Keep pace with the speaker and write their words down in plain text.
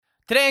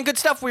Today on Good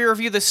Stuff, we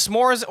review the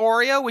S'mores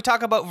Oreo, we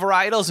talk about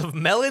varietals of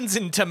melons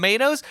and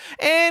tomatoes,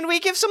 and we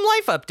give some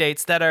life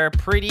updates that are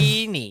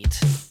pretty neat.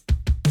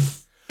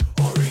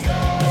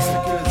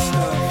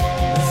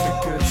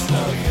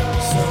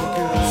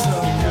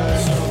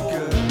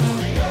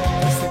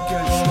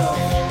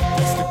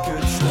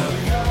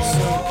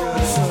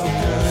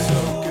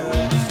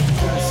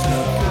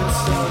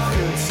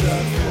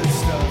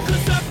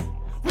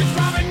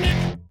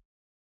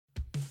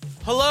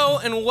 Hello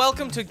and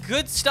welcome to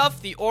Good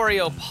Stuff, the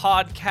Oreo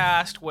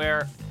podcast,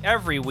 where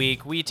every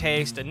week we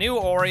taste a new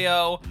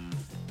Oreo.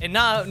 And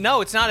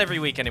no, it's not every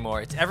week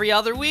anymore. It's every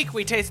other week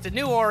we taste a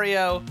new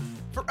Oreo.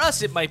 For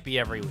us, it might be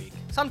every week.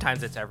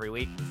 Sometimes it's every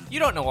week. You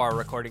don't know our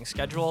recording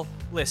schedule.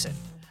 Listen,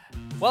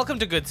 welcome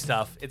to Good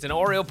Stuff. It's an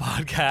Oreo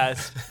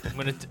podcast.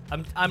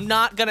 I'm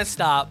not gonna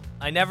stop.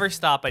 I never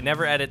stop. I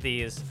never edit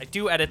these. I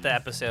do edit the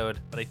episode,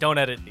 but I don't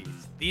edit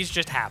these. These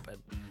just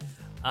happen.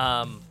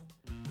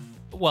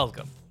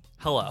 Welcome.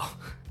 Hello.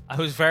 I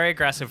was very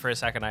aggressive for a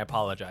second. I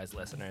apologize,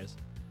 listeners.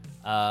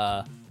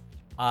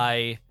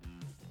 I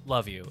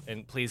love you,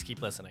 and please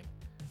keep listening.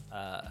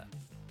 I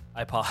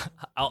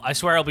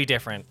swear I'll be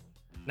different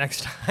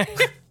next time.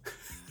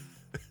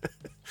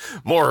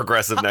 More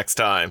aggressive next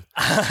time.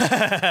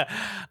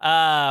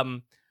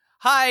 Hi,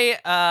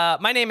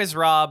 my name is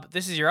Rob.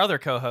 This is your other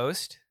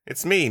co-host.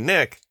 It's me,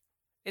 Nick.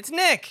 It's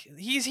Nick.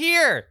 He's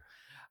here.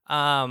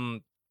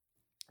 And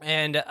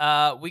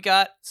we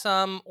got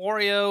some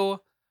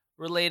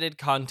Oreo-related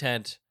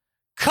content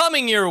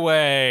coming your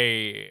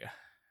way.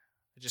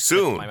 I just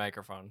Soon. my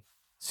microphone.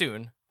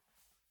 Soon.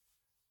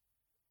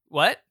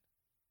 What?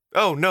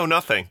 Oh, no,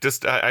 nothing.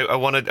 Just I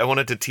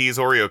wanted to tease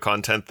Oreo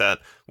content that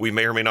we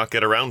may or may not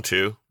get around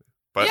to,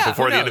 but Yeah,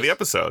 before who the end of knows? the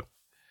episode.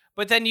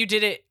 But then you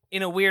did it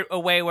in a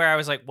way where I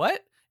was like,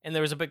 what? And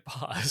there was a big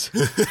pause.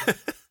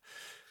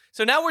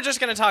 So now we're just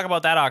going to talk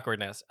about that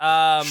awkwardness.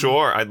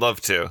 Sure, I'd love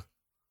to.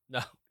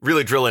 No.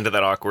 Really drill into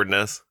that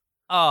awkwardness.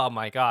 Oh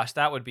my gosh,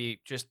 that would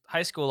be just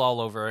high school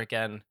all over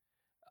again.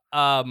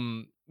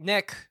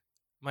 Nick,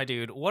 my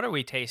dude, what are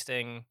we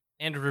tasting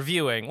and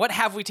reviewing? What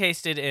have we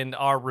tasted and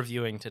are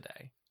reviewing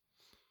today?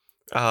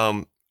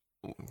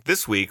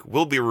 This week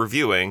we'll be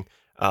reviewing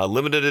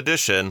limited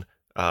edition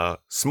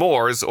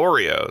S'mores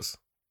Oreos.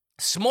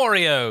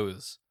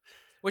 S'moreos,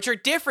 which are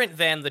different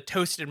than the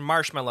toasted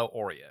marshmallow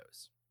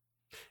Oreos.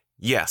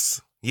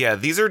 Yes. Yeah,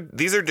 these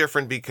are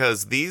different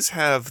because these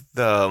have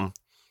the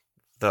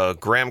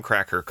graham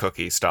cracker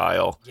cookie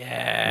style.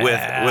 Yeah.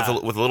 With a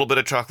little bit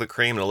of chocolate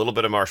cream and a little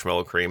bit of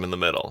marshmallow cream in the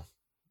middle.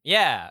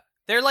 Yeah.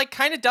 They're like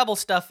kind of double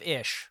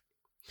stuff-ish.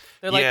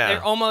 They're like,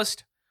 they're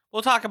almost,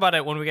 we'll talk about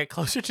it when we get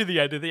closer to the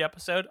end of the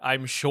episode,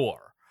 I'm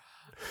sure.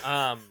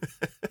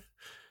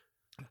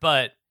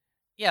 But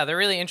yeah, they're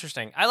really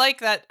interesting. I like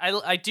that.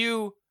 I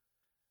do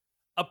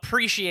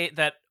appreciate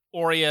that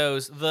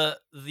Oreos,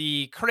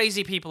 the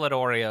crazy people at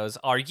Oreos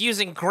are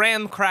using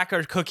graham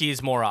cracker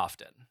cookies more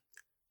often.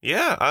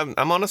 Yeah,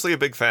 I'm honestly a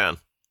big fan.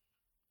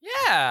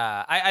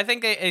 Yeah, I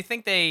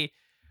think they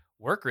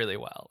work really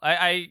well.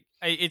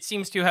 It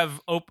seems to have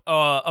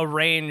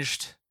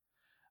arranged.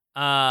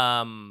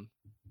 It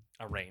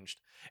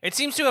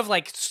seems to have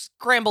like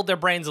scrambled their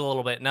brains a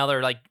little bit. Now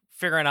they're like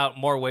figuring out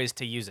more ways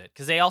to use it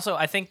because they also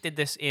I think did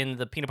this in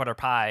the peanut butter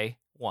pie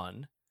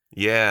one.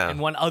 Yeah. And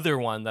one other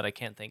one that I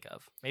can't think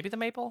of. Maybe the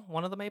maple?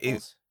 One of the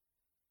maples?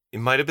 It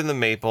might have been the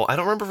maple. I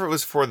don't remember if it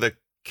was for the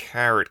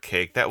carrot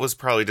cake. That was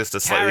probably just a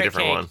slightly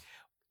different one.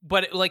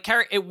 But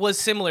it was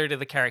similar to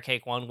the carrot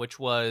cake one, which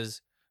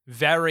was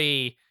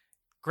very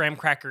graham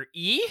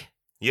cracker-y.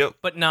 Yep.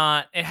 But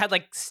not, it had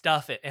like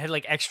it had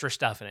like extra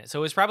stuff in it. So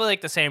it was probably like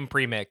the same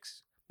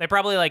premix. They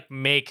probably like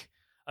make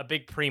a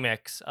big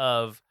premix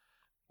of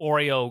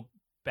Oreo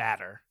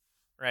batter,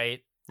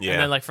 right? Yeah.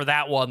 And then like for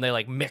that one, they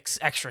like mix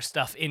extra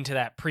stuff into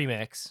that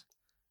premix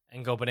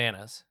and go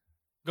bananas.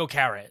 Go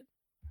carrot.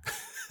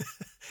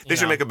 They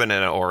should make a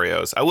banana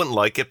Oreos. I wouldn't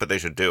like it, but they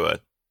should do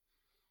it.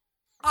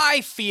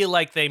 I feel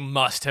like they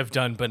must have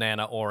done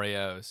banana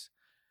Oreos.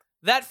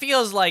 That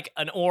feels like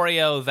an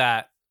Oreo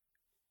that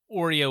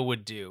Oreo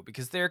would do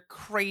because they're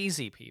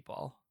crazy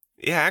people.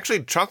 Yeah,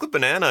 actually, chocolate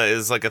banana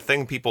is like a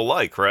thing people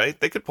like, right?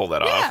 They could pull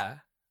that off. Yeah.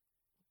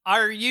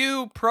 Are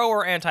you pro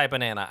or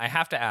anti-banana? I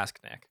have to ask,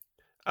 Nick.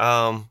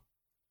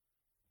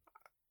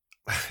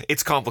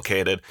 It's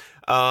complicated.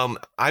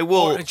 I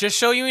will just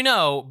so you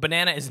know,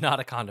 banana is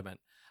not a condiment.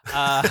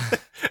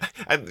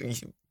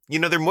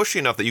 They're mushy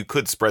enough that you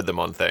could spread them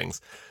on things.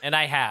 And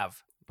I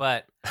have,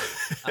 but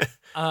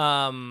so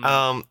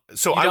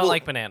you don't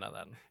like banana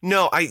then?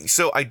 No,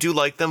 I do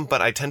like them,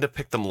 but I tend to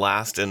pick them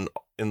last. And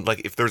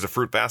like if there's a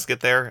fruit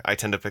basket there, I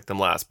tend to pick them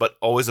last, but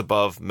always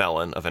above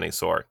melon of any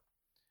sort.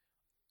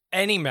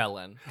 Any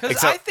melon,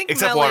 except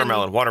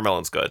watermelon.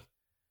 Watermelon's good.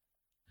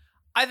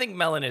 I think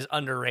melon is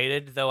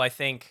underrated, though. I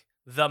think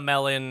the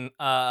melon,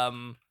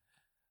 honeydew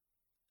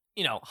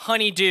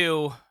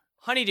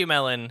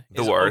melon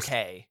is the worst.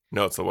 Okay.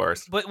 No, it's the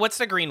worst. But what's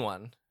the green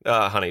one?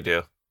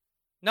 Honeydew.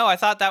 No, I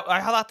thought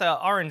the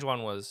orange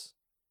one was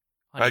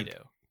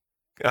honeydew.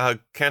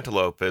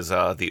 Cantaloupe is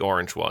the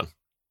orange one.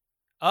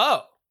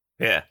 Oh,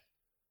 Yeah.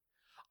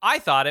 I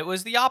thought it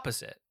was the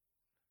opposite.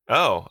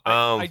 Oh,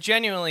 I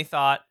genuinely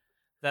thought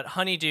that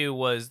honeydew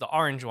was the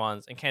orange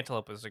ones and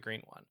cantaloupe was the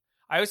green one.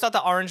 I always thought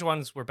the orange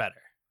ones were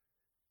better.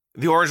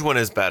 the orange one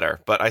is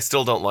better, but I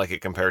still don't like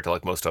it compared to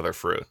like most other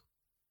fruit.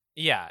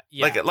 Yeah,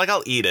 yeah. Like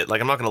I'll eat it.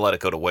 Like I'm not going to let it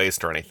go to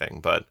waste or anything,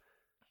 but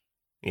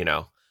you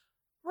know.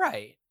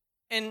 Right.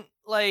 And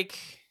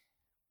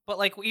but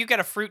like you get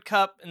a fruit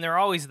cup and they're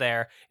always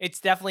there. It's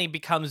definitely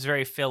becomes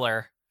very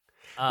filler.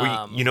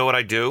 You know what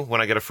I do when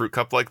I get a fruit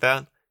cup like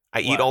that? I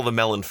eat What? all the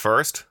melon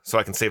first so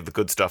I can save the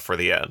good stuff for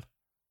the end.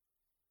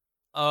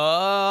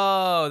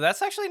 Oh,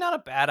 that's actually not a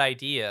bad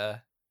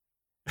idea.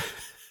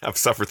 I've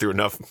suffered through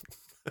enough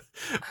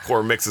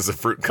poor mixes of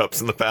fruit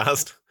cups in the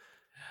past.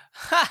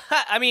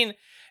 I mean,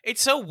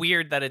 it's so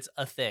weird that it's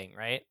a thing,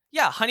 right?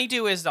 Yeah,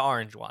 honeydew is the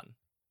orange one.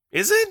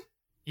 Is it?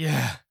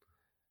 Yeah.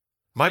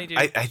 Honeydew.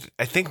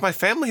 I think my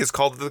family has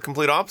called it the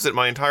complete opposite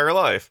my entire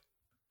life.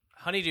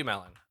 Honeydew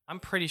melon. I'm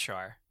pretty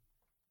sure.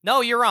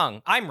 No, you're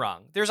wrong. I'm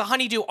wrong. There's a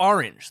honeydew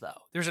orange,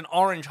 though. There's an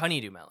orange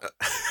honeydew melon.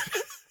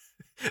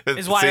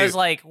 Is why I was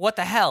like, what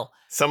the hell?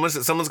 Someone's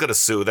got to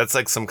sue. That's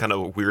like some kind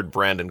of weird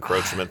brand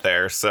encroachment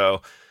there.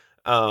 So,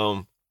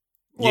 Well,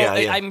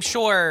 yeah. I'm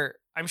sure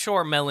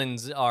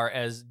melons are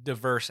as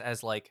diverse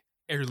as like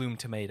heirloom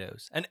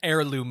tomatoes. An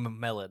heirloom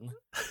melon,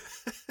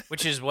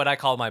 which is what I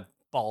call my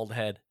bald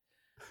head.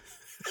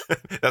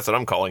 That's what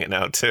I'm calling it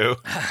now too.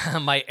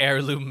 My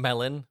heirloom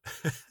melon.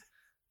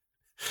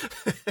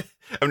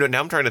 I mean, now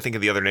I'm trying to think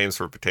of the other names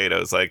for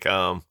potatoes. Like,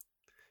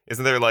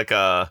 isn't there like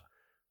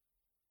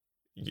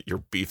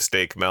your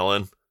beefsteak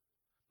melon?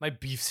 My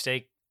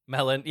beefsteak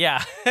melon.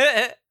 Yeah.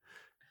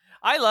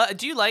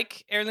 Do you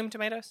like heirloom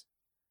tomatoes?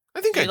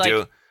 I think Do I you, do.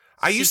 like,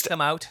 I seek used to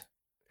them out.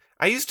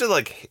 I used to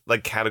like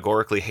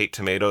categorically hate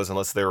tomatoes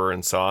unless they were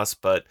in sauce,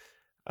 but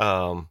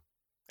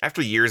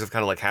after years of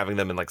kind of like having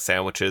them in like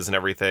sandwiches and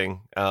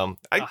everything, I love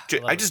I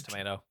a just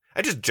tomato.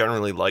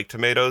 generally like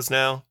tomatoes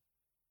now.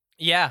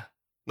 Yeah.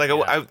 Like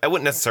Yeah. I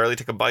wouldn't necessarily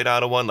take a bite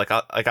out of one. Like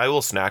I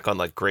will snack on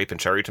like grape and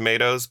cherry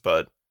tomatoes,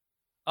 but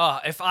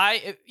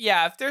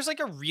If there's like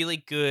a really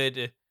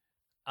good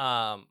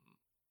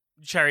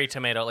cherry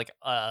tomato, like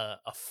a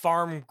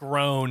farm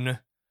grown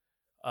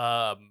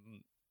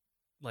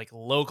like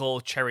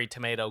local cherry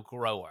tomato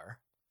grower,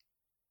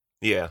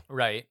 yeah.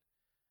 right?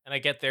 And I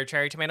get their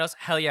cherry tomatoes,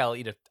 hell yeah,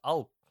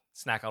 I'll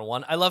snack on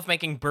one. I love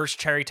making burst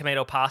cherry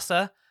tomato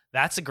pasta.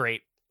 That's a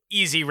great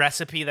easy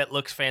recipe that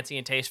looks fancy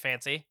and tastes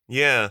fancy.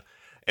 Yeah.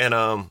 And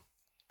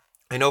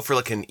I know for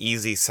like an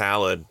easy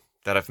salad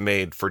that I've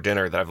made for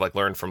dinner that I've like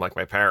learned from like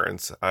my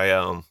parents,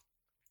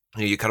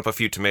 you cut up a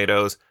few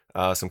tomatoes,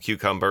 some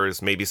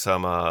cucumbers, maybe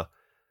some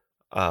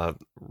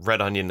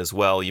red onion as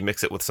well. You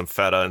mix it with some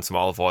feta and some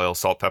olive oil,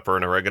 salt, pepper,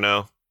 and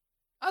oregano.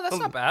 Oh, that's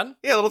not bad.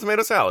 Yeah, a little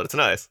tomato salad. It's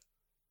nice.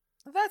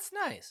 That's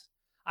nice.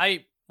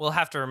 I will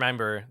have to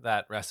remember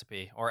that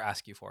recipe or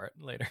ask you for it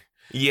later.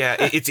 Yeah,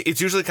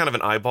 it's usually kind of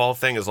an eyeball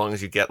thing as long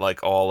as you get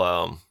like all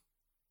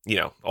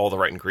all the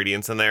right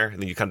ingredients in there, and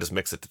then you kind of just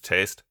mix it to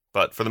taste.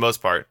 But for the most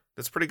part,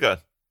 it's pretty good.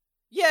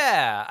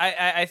 Yeah,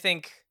 I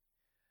think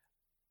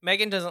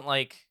Megan doesn't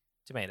like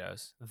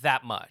tomatoes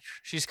that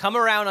much. She's come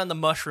around on the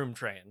mushroom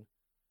train.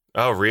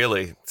 Oh,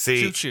 really?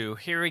 See, Choo-choo,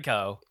 here we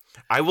go.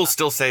 I will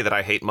still say that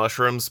I hate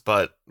mushrooms,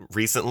 but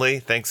recently,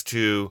 thanks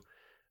to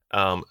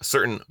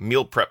certain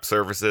meal prep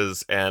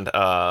services and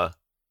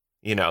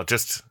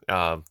just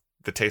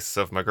the tastes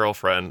of my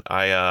girlfriend,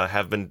 I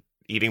have been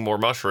eating more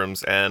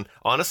mushrooms. And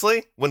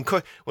honestly, when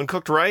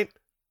cooked right,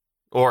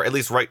 or at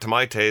least right to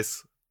my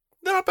taste,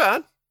 they're not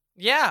bad.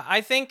 Yeah,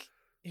 I think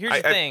here's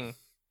the thing.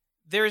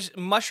 There's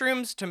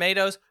mushrooms,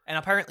 tomatoes, and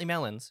apparently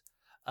melons.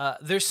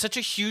 There's such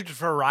a huge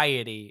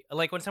variety.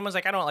 Like when someone's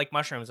like, I don't like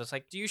mushrooms, it's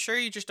like, do you sure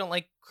you just don't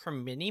like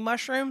cremini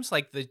mushrooms?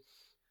 Like the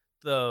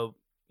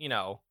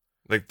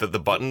like the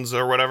buttons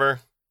or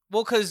whatever.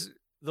 Well, because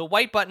the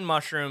white button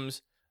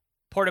mushrooms,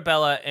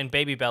 portobello and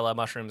baby bella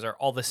mushrooms are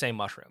all the same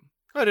mushroom.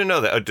 I didn't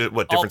know that.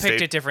 What all different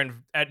picked stage?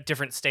 at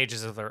different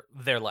stages of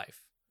their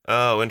life.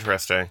 Oh,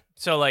 interesting.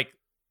 So like,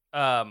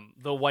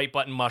 the white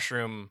button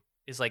mushroom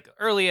is like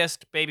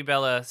earliest, baby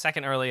bella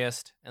second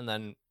earliest, and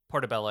then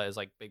portobello is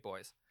like big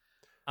boys.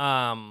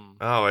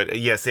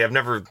 Yeah. See, I've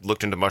never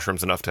looked into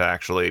mushrooms enough to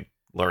actually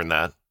learn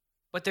that.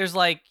 But there's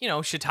like,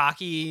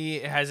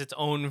 shiitake has its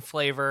own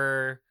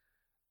flavor.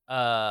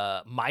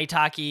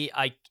 Maitake,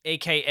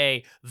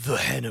 aka the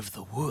hen of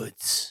the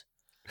woods.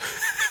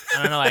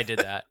 I don't know how I did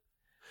that.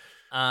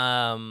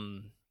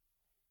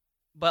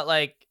 But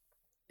like,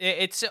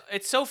 it's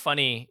so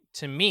funny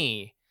to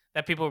me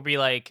that people would be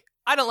like,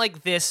 I don't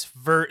like this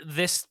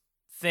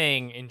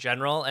thing in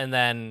general, and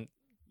then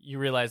you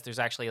realize there's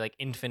actually like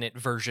infinite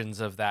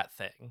versions of that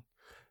thing.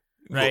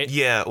 Right? Well,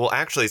 yeah. Well,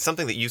 actually,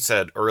 something that you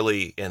said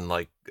early in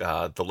like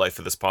the life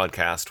of this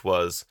podcast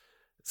was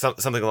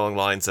something along the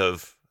lines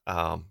of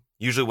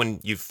usually when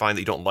you find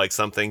that you don't like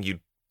something,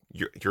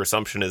 your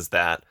assumption is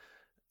that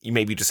you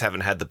maybe just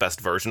haven't had the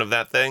best version of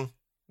that thing.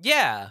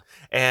 Yeah.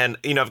 And,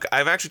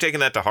 I've actually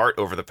taken that to heart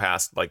over the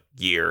past like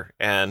year.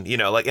 And,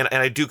 and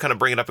I do kind of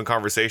bring it up in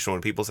conversation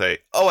when people say,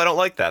 oh, I don't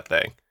like that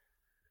thing.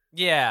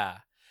 Yeah.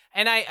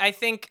 And I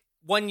think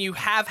when you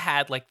have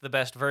had like the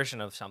best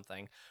version of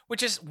something,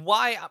 which is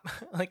why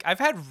like I've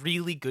had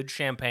really good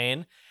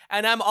champagne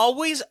and I'm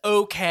always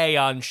okay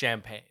on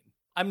champagne.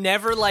 I'm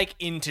never like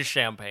into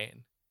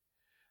champagne.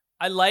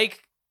 I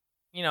like,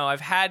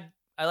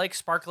 I like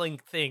sparkling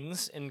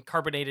things and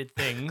carbonated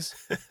things.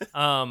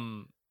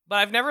 But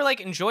I've never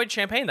like enjoyed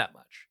champagne that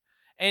much.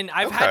 And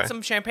I've had Okay.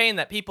 some champagne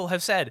that people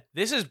have said,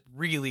 this is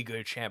really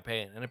good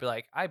champagne. And I'd be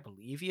like, I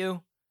believe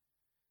you.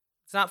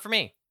 It's not for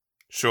me.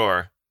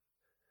 Sure.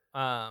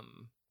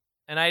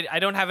 And I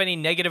don't have any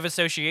negative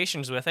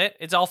associations with it.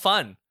 It's all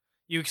fun.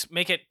 You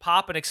make it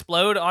pop and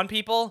explode on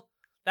people.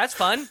 That's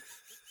fun.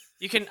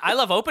 I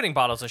love opening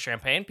bottles of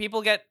champagne.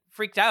 People get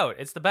freaked out.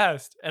 It's the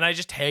best. And I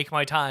just take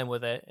my time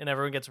with it and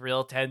everyone gets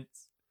real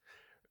tense.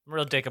 I'm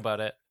real dick about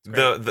it.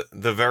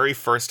 The very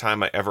first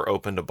time I ever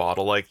opened a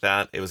bottle like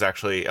that, it was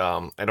actually I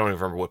don't even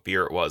remember what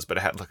beer it was, but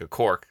it had like a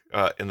cork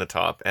in the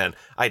top, and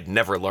I'd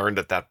never learned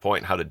at that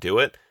point how to do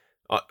it.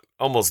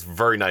 Almost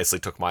very nicely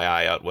took my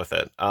eye out with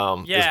it. It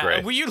was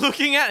great. Were you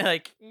looking at it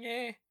like,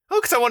 yeah? Oh,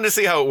 because I wanted to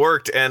see how it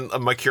worked, and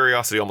my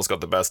curiosity almost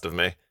got the best of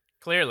me.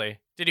 Clearly.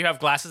 Did you have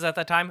glasses at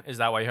that time? Is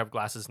that why you have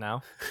glasses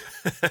now?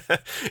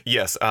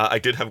 Yes, I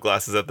did have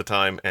glasses at the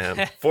time,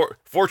 and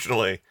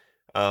fortunately,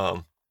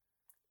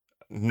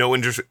 no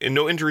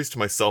injuries to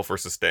myself were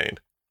sustained.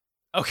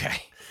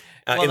 Okay.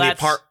 Well,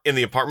 in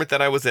the apartment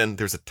that I was in,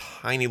 there's a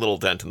tiny little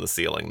dent in the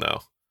ceiling,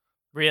 though.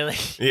 Really?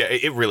 Yeah,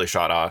 it really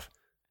shot off.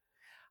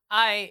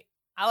 I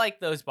like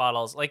those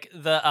bottles, like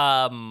the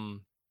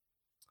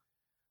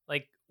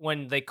like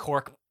when they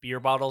cork beer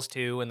bottles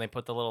too, and they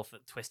put the little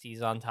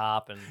twisties on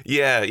top, and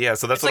yeah.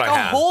 So that's it's what like I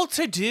a had. whole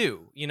to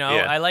do,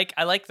 Yeah. I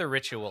like the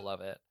ritual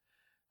of it.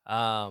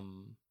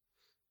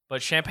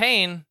 But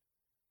champagne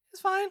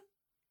is fine.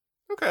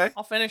 Okay,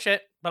 I'll finish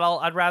it, but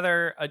I'd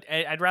rather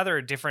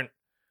a different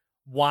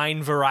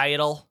wine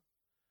varietal.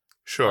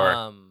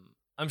 Sure.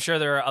 I'm sure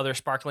there are other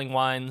sparkling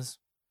wines.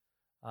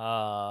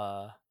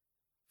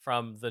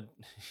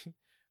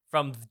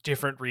 From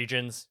different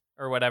regions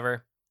or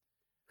whatever.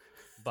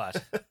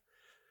 But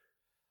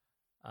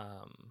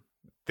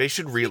they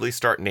should really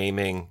start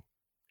naming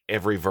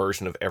every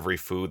version of every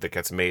food that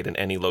gets made in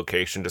any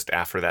location just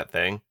after that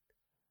thing.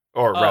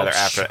 Or rather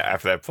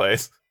after that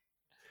place.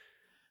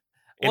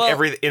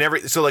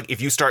 So like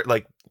if you start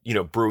like,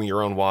 brewing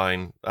your own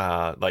wine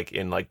like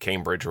in like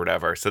Cambridge or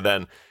whatever. So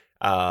then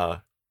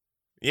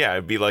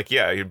it'd be like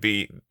it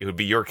would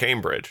be your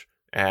Cambridge.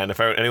 And if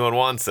anyone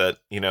wants it,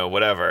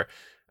 whatever.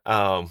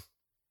 And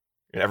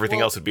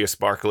everything else would be a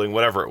sparkling,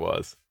 whatever it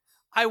was.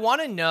 I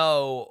want to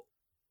know,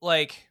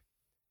 like,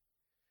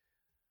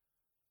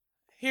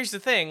 here's the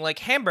thing, like,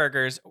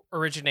 hamburgers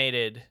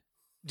originated,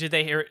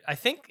 I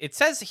think it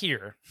says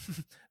here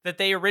that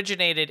they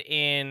originated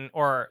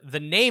or the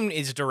name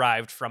is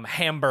derived from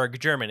Hamburg,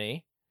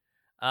 Germany.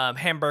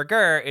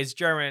 Hamburger is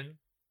German.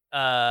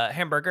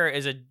 Hamburger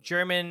is a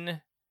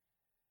German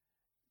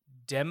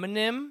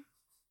demonym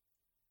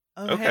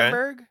of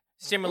Hamburg,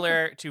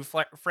 similar to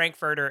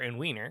Frankfurter and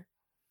Wiener,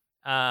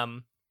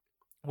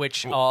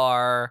 which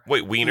are...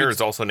 Wait, Wiener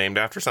is also named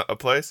after a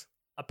place?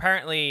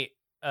 Apparently,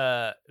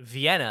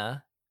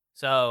 Vienna,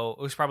 so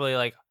it was probably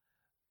like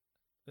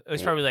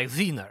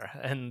Wiener,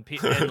 and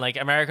like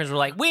Americans were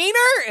like, Wiener?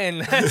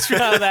 And that's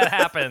how that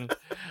happened.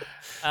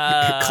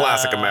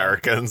 Classic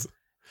Americans.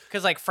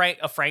 Because like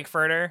a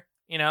Frankfurter,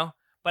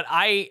 but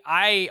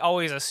I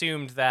always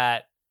assumed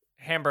that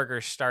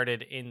hamburgers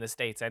started in the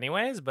States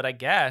anyways, but I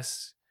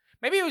guess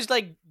maybe it was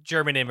like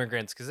German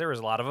immigrants because there was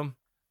a lot of them.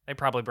 They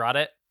probably brought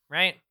it,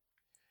 right?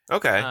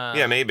 Okay.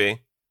 Yeah,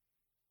 maybe.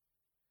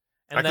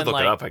 I could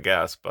look it up, I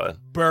guess, but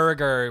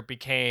burger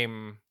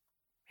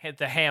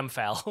the ham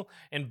fell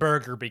and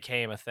burger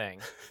became a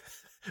thing.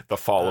 The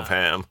fall of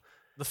ham.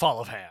 The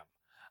fall of ham.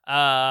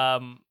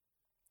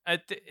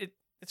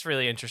 It's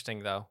really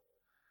interesting though.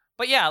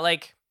 But yeah,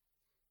 like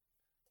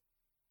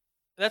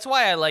that's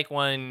why I like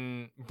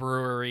when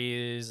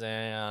breweries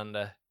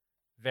and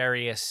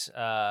various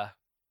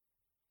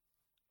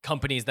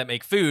companies that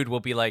make food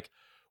will be like,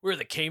 we're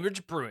the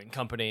Cambridge Brewing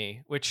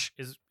Company, which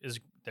is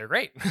they're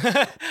great.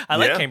 I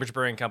like Cambridge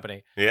Brewing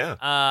Company.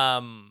 Yeah.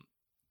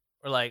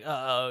 Or like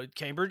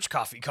Cambridge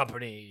Coffee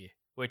Company,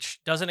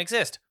 which doesn't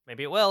exist.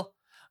 Maybe it will.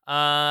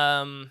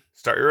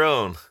 Start your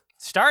own.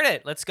 Start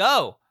it. Let's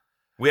go.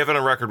 We have it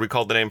on record. We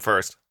called the name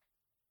first.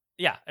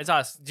 Yeah, it's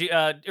us.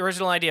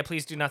 Original idea.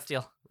 Please do not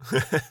steal.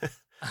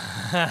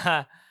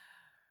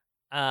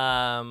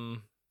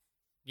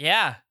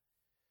 Yeah.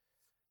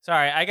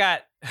 Sorry,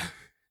 I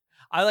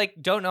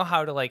don't know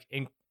how to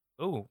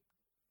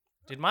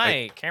did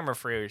my camera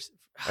freeze?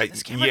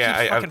 This camera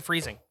keeps fucking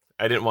freezing.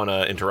 I didn't want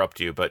to interrupt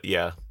you, but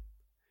yeah.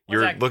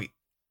 You're looking.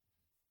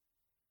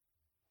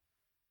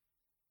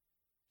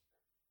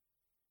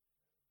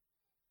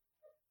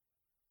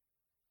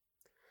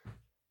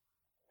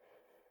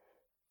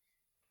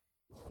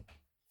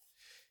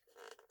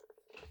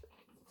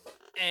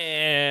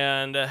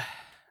 And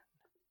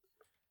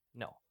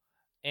no.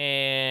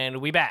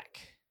 And we back.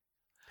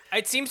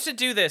 It seems to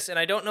do this, and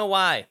I don't know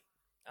why.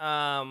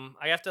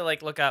 I have to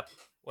like look up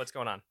what's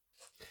going on.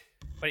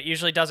 But it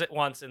usually does it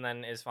once and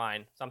then is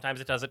fine. Sometimes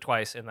it does it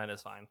twice and then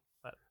is fine.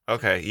 But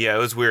Okay, yeah, it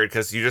was weird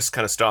because you just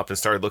kind of stopped and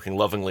started looking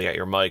lovingly at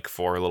your mic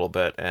for a little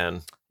bit,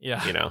 and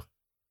yeah. you know.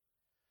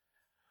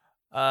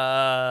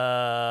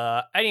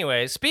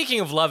 Anyway, speaking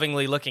of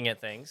lovingly looking at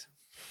things,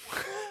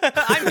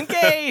 I'm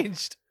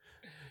engaged.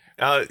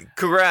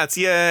 Congrats,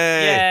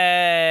 yay!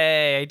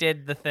 Yay! I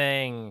did the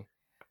thing.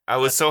 I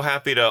was so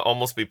happy to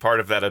almost be part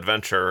of that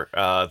adventure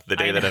the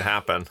day that it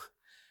happened.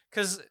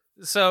 Because,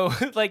 so,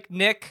 like,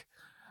 Nick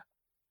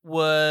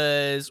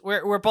was...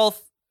 We're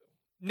both...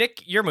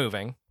 Nick, you're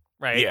moving,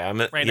 right? Yeah,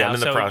 I'm in the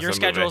so process your of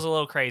schedule is moving. a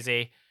little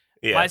crazy.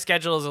 Yeah. My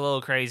schedule is a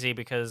little crazy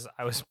because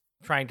I was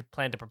trying to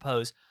plan to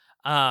propose.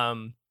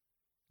 And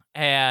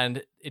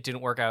it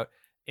didn't work out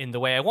in the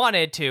way I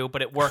wanted to,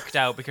 but it worked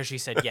out because she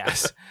said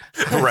yes.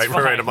 right.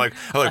 I'm like,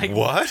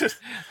 what?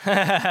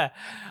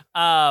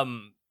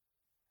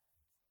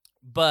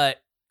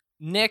 But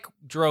Nick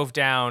drove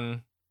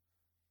down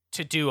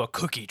to do a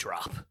cookie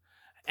drop,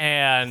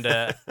 and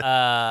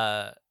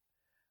I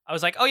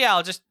was like, oh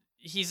yeah,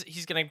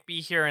 he's gonna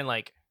be here in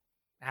like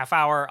a half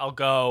hour. I'll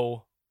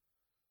go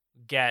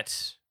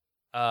get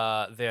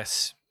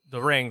the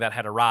ring that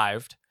had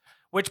arrived,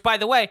 which, by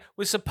the way,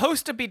 was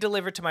supposed to be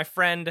delivered to my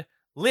friend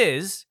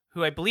Liz,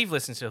 who I believe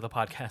listens to the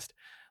podcast.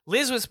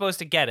 Liz was supposed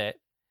to get it,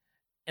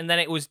 and then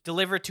it was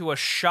delivered to a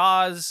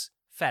Shaw's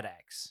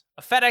FedEx,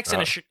 a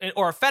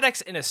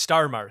FedEx in a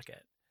Star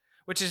Market,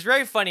 which is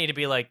very funny to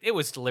be like, it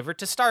was delivered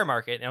to Star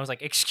Market, and I was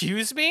like,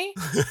 excuse me?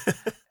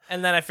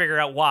 And then I figured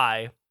out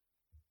why.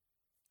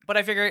 But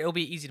I figure it'll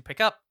be easy to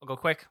pick up. I'll go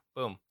quick.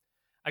 Boom.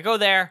 I go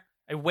there.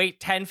 I wait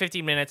 10,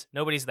 15 minutes.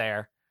 Nobody's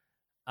there.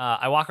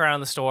 I walk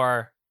around the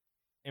store,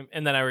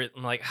 and then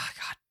I'm like, oh,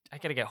 God, I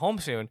gotta get home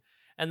soon.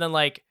 And then,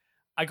 like,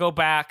 I go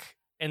back,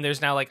 and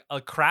there's now, like,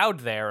 a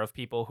crowd there of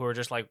people who are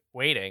just, like,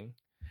 waiting.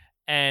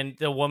 And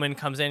the woman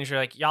comes in, and she's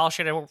like, y'all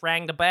should have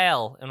rang the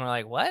bell. And we're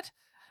like, what?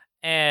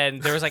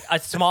 And there was, like, a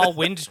small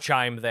wind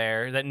chime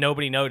there that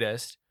nobody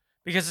noticed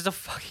because it's a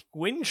fucking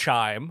wind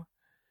chime.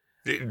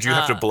 Do you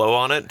have to blow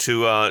on it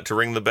to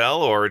ring the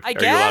bell, or are you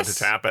allowed to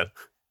tap it?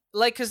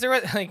 Like, because there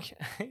were, like,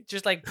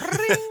 just, like,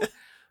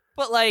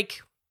 but,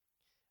 like,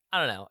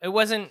 I don't know. It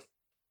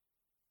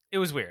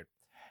was weird.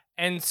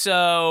 And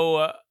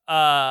so,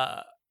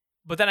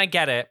 but then I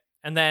get it.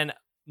 And then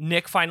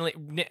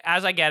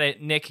as I get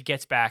it, Nick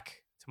gets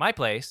back to my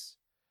place.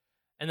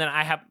 And then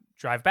I have to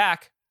drive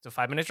back. It's a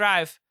 5-minute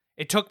drive.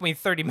 It took me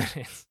 30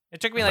 minutes. It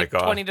took me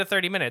 20 to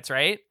 30 minutes,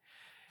 right?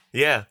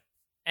 Yeah.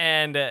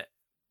 And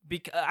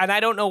and I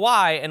don't know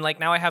why. And like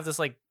now I have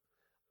this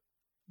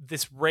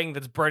ring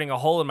that's burning a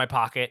hole in my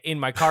pocket in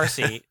my car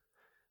seat.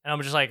 And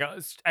I'm just like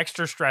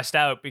extra stressed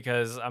out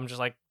because I'm just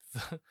like,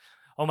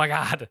 oh my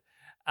God.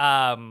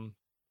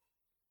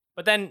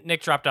 But then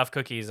Nick dropped off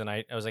cookies and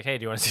I was like, hey,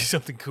 do you want to see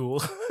something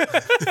cool?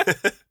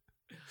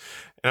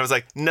 And I was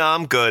like, no,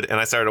 I'm good. And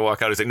I started to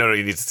walk out. He's like, no,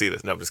 you need to see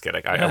this. No, I'm just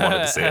kidding. I wanted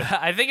to see it.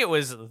 I think it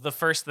was the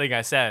first thing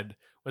I said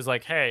was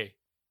like, hey,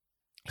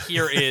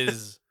 here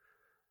is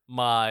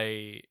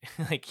my,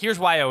 like, here's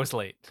why I was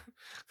late.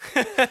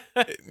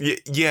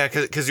 Yeah,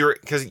 because you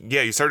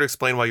started to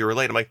explain why you were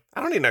late. I'm like,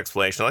 I don't need an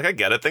explanation. Like, I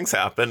get it. Things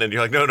happen. And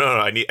you're like, no,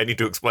 I need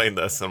to explain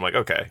this. And I'm like,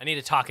 okay. I need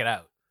to talk it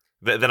out.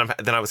 Then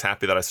I was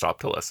happy that I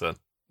stopped to listen.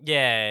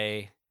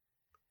 Yay.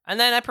 And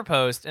then I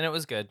proposed and it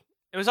was good.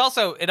 It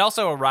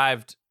also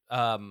arrived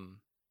on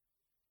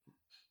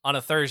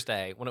a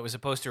Thursday when it was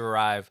supposed to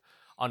arrive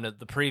on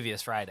the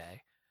previous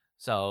Friday.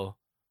 So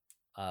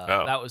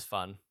that was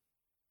fun.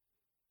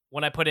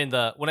 When I put in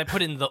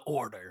the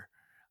order,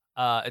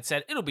 it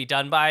said it'll be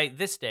done by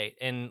this date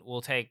and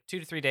will take 2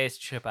 to 3 days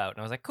to ship out. And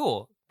I was like,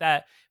 cool.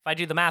 That if I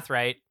do the math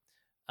right,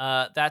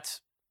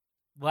 that's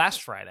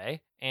last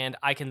Friday, and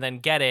I can then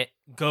get it,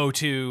 go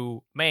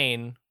to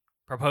Maine,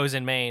 propose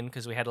in Maine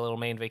because we had a little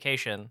Maine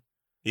vacation.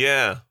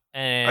 Yeah.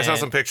 And I saw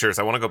some pictures.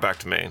 I want to go back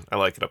to Maine. I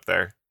like it up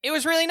there. It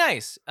was really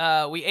nice.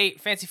 We ate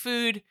fancy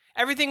food.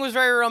 Everything was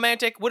very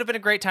romantic. Would have been a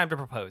great time to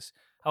propose.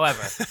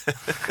 However,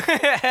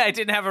 I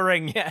didn't have a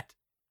ring yet.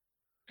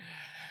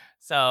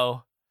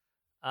 So,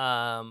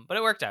 but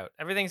it worked out.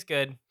 Everything's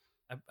good.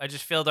 I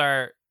just filled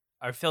our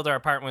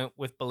apartment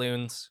with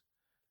balloons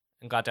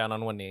and got down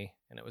on one knee,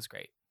 and it was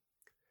great.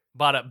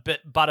 Bought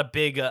a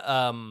big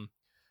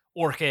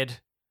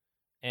orchid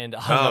and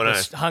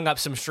hung up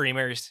some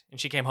streamers, and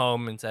she came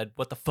home and said,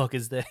 "What the fuck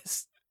is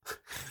this?"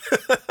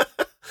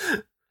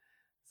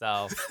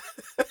 So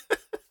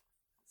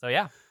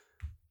yeah,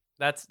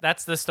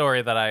 that's the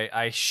story that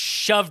I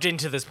shoved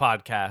into this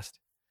podcast.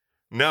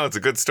 No, it's a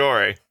good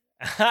story.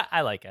 I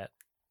like it.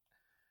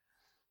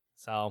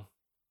 So,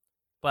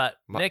 but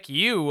Nick,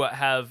 you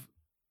have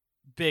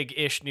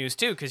big-ish news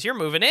too, because you're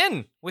moving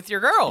in with your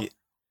girl.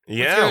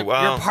 Yeah,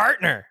 your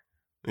partner.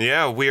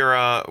 Yeah,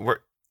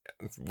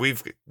 it's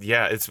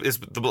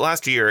the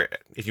last year.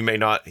 If you may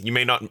not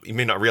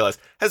realize,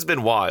 has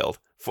been wild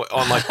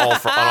on like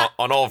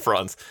on all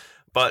fronts.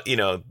 But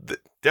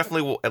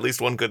definitely at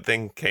least one good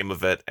thing came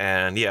of it.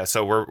 And yeah,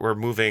 so we're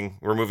moving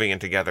in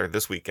together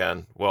this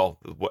weekend. Well,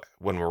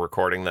 when we're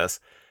recording this,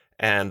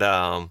 and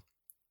I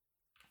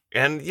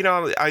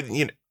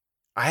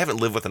haven't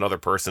lived with another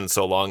person in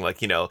so long.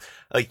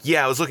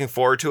 I was looking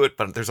forward to it,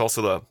 but there's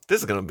also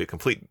this is going to be a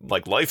complete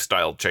like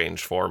lifestyle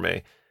change for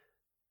me.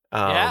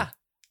 Yeah.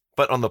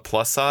 But on the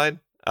plus side,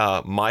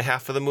 my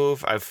half of the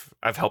move,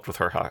 I've helped with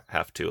her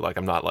half too. Like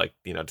I'm not like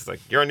just like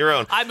you're on your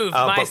own. I moved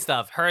my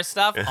stuff, her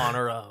stuff on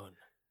her own.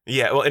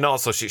 Yeah, well, and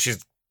also she's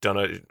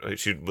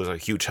she was a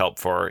huge help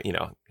for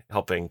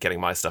helping getting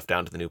my stuff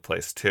down to the new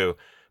place too.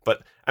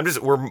 But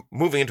we're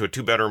moving into a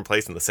 2-bedroom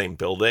place in the same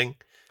building,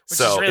 which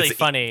is really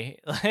funny.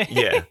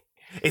 Yeah,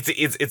 it's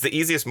the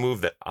easiest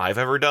move that I've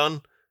ever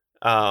done.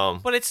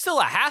 But it's still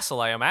a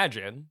hassle, I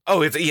imagine.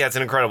 Oh, it's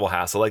an incredible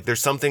hassle. Like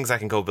there's some things I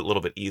can go a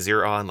little bit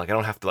easier on. Like I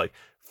don't have to like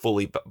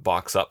fully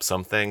box up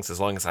some things. As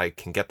long as I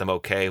can get them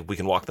okay, we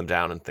can walk them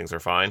down and things are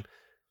fine.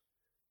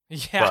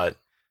 Yeah.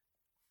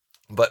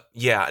 But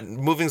yeah,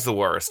 moving's the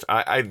worst.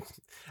 I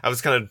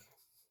was kind of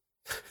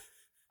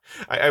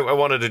I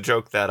wanted to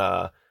joke that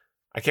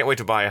I can't wait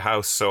to buy a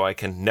house so I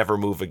can never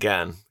move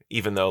again,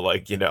 even though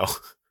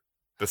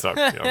that's not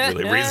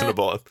really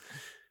reasonable.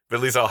 But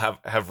at least I'll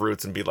have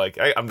roots and be like,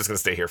 I'm just gonna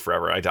stay here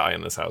forever. I die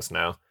in this house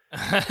now.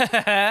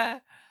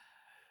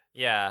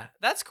 Yeah,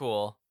 that's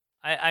cool.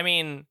 I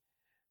mean,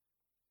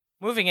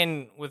 moving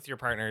in with your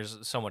partner is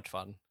so much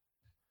fun.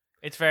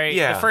 It's very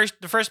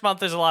the first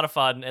month is a lot of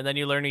fun, and then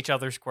you learn each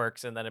other's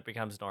quirks, and then it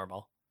becomes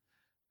normal.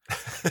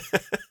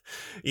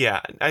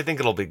 Yeah, I think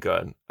it'll be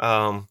good.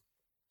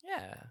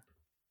 Yeah.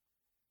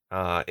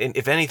 And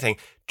if anything,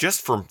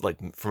 just from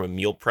a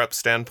meal prep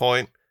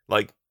standpoint,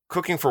 like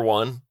cooking for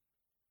one,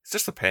 it's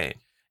just a pain.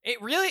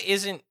 It really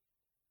isn't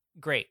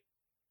great.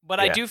 But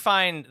I do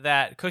find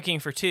that cooking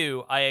for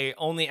two, I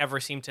only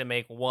ever seem to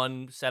make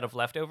one set of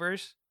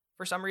leftovers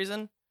for some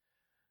reason.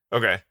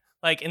 Okay.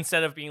 Like,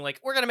 instead of being like,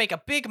 we're going to make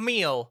a big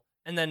meal,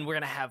 and then we're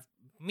going to have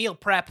meal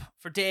prep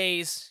for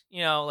days,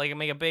 like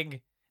make a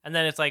big, and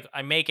then it's like,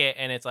 I make it,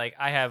 and it's like,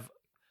 I have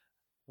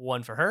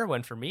one for her,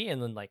 one for me,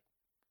 and then like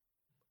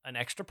an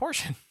extra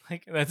portion.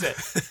 Like, that's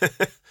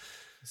it.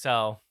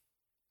 So,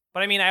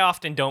 but I mean, I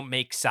often don't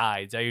make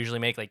sides. I usually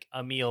make like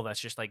a meal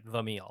that's just like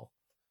the meal.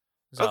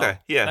 So okay,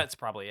 yeah. That's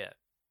probably it.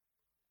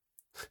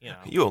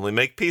 You only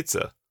make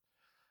pizza.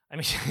 I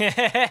mean,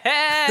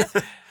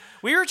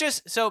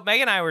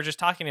 Meg and I were just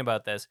talking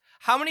about this.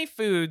 How many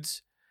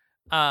foods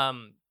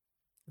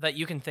that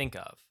you can think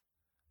of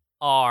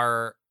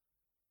are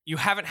you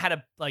haven't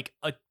had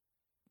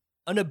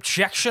an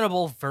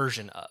objectionable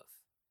version of?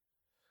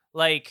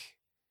 Like,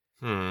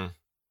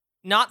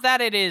 not that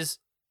it is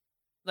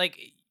like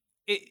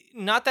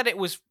not that it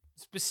was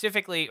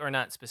specifically or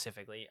not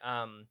specifically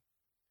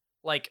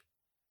like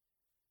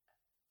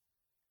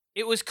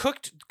it was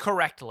cooked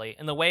correctly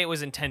in the way it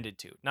was intended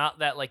to. Not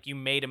that like you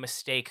made a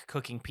mistake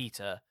cooking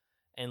pizza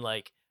and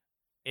like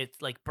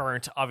it's like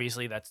burnt.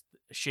 Obviously, that's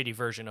a shitty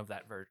version of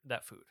that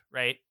food,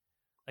 right?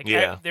 Like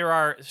there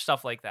are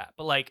stuff like that,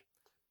 but like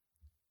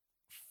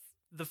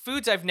the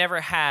foods I've never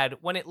had,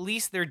 when at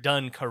least they're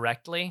done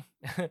correctly,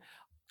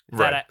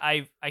 that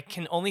I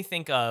can only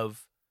think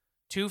of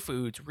two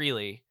foods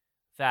really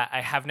that I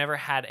have never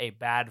had a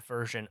bad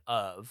version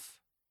of.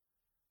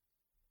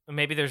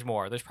 Maybe there's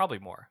more. There's probably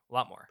more. A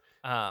lot more.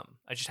 I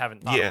just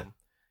haven't thought of them.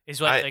 Is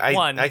like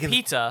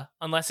pizza,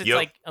 unless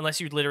it's unless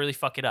you literally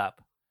fuck it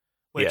up,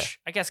 which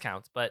I guess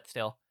counts, but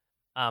still,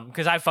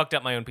 because I've fucked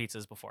up my own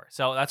pizzas before,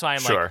 so that's why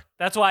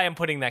that's why I'm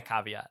putting that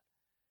caveat.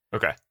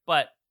 Okay.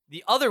 But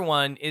the other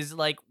one is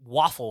like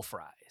waffle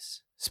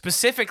fries,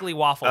 specifically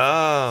waffle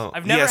fries.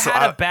 I've never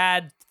had a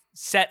bad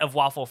set of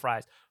waffle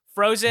fries.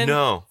 Frozen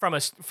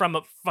from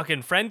a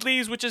fucking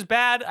Friendlies, which is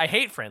bad. I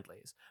hate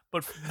Friendlies.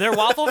 But their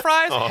waffle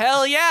fries,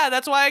 hell yeah,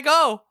 that's why I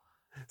go.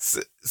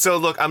 So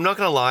look, I'm not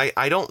gonna lie.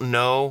 I don't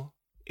know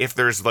if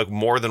there's like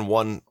more than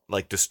one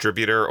like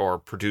distributor or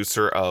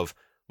producer of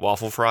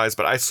waffle fries,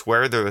 but I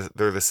swear they're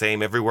the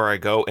same everywhere I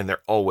go, and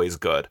they're always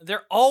good.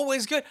 They're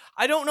always good.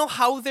 I don't know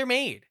how they're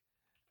made.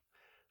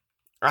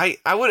 I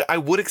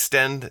would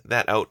extend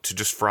that out to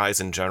just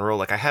fries in general.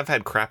 Like I have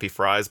had crappy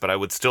fries, but I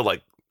would still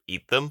like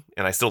eat them,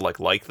 and I still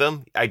like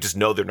them. I just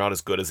know they're not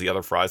as good as the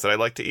other fries that I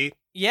like to eat.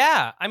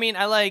 Yeah, I mean,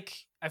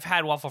 I've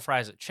had waffle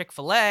fries at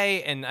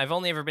Chick-fil-A, and I've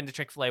only ever been to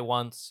Chick-fil-A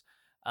once,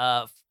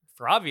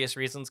 for obvious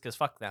reasons, because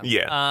fuck them.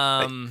 Yeah.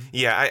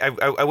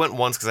 I went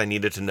once because I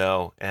needed to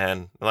know,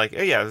 and like,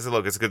 hey, yeah, it's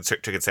a good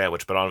chicken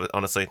sandwich, but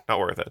honestly, not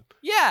worth it.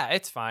 Yeah,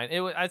 it's fine.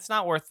 It's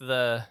not worth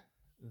the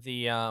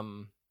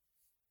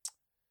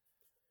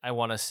I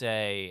want to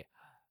say,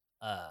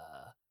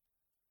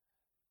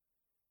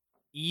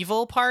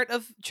 evil part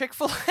of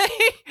Chick-fil-A,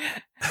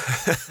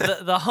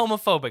 the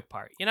homophobic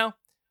part,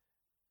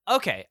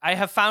 Okay, I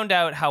have found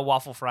out how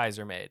waffle fries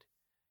are made.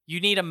 You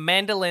need a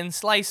mandolin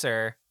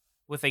slicer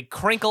with a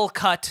crinkle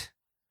cutter.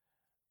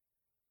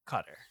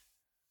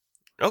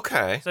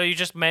 Okay. So you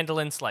just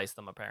mandolin slice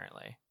them,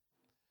 apparently.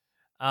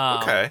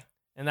 Okay.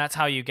 And that's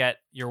how you get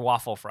your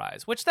waffle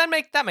fries, which that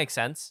makes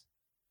sense.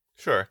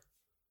 Sure.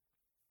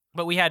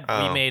 But we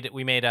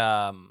made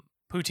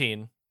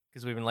poutine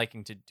because we've been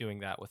liking to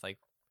doing that with like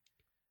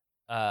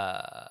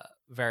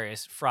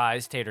various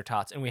fries, tater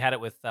tots, and we had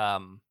it with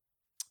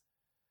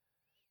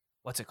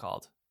what's it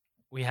called?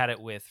 We had it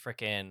with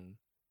frickin'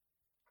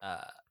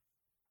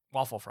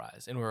 waffle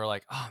fries, and we were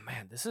like, oh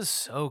man, this is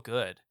so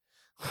good.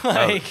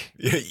 Like,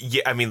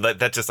 yeah, I mean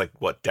that's just like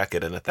what,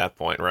 decadent at that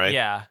point, right?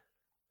 Yeah.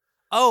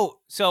 Oh,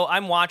 so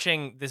I'm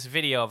watching this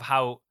video of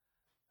how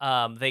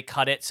they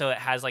cut it so it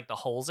has like the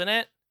holes in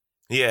it.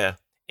 Yeah.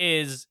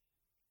 Is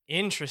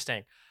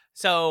interesting.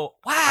 So,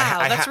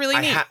 wow, that's really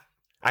neat.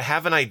 I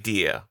have an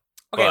idea.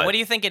 Okay, what do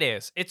you think it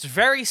is? It's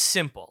very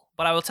simple,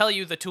 but I will tell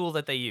you the tool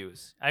that they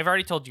use. I've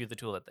already told you the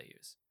tool that they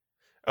use.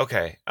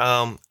 Okay.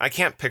 I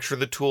can't picture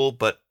the tool,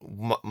 but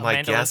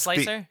my guess.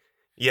 Slicer?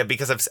 Yeah,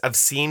 because I've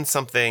seen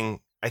something.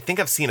 I think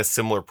I've seen a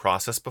similar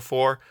process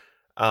before.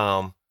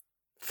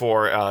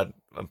 For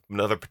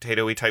another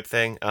potatoy type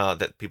thing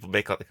that people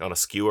make like on a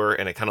skewer,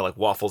 and it kind of like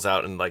waffles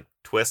out and like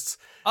twists.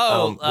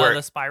 Oh,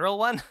 the spiral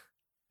one.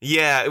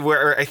 Yeah,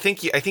 where I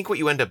think what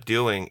you end up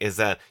doing is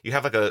that you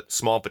have like a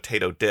small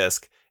potato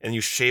disc, and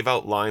you shave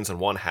out lines on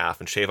one half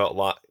and shave out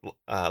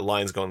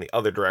lines going the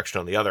other direction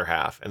on the other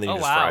half, and then you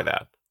just fry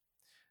that.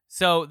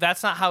 So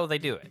that's not how they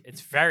do it.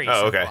 It's very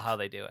simple how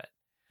they do it.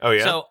 Oh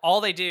yeah. So all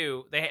they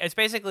do, it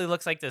basically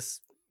looks like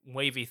this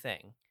wavy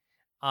thing.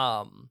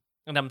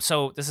 And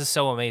this is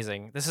so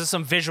amazing. This is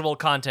some visual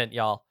content,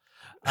 y'all.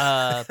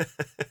 But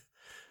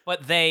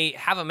they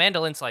have a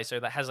mandolin slicer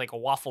that has like a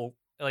waffle,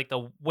 like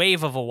the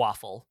wave of a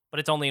waffle, but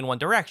it's only in one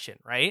direction,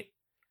 right?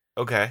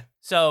 Okay.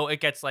 So it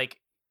gets like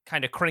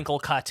kind of crinkle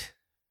cut,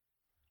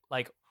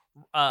 like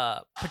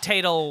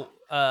potato.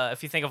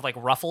 If you think of like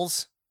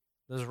ruffles,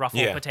 those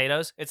ruffled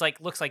potatoes, it's like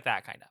looks like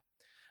that kind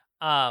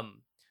of.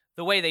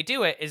 The way they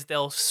do it is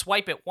they'll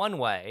swipe it one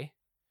way,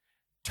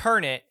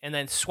 turn it, and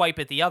then swipe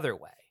it the other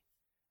way.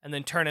 And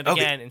then turn it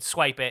again and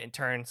swipe it and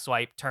turn,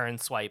 swipe, turn,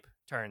 swipe,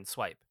 turn,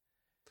 swipe.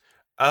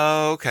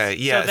 Oh, okay.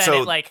 Yeah. So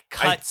then it like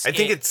cuts. I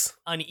think it's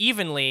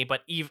unevenly,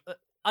 but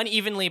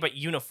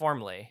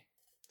uniformly.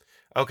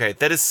 Okay,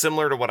 that is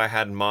similar to what I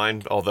had in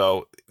mind.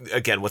 Although,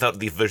 again, without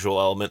the visual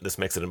element, this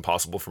makes it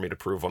impossible for me to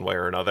prove one way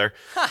or another.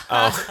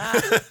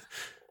 That's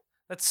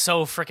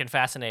so freaking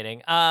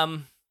fascinating.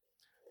 But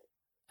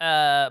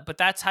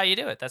that's how you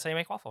do it. That's how you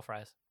make waffle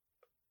fries.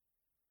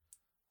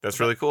 That's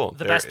really cool.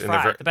 The best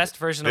fry, the best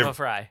version of a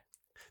fry.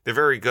 They're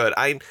very good.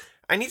 I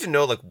need to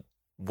know like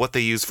what they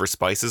use for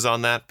spices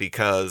on that,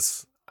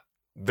 because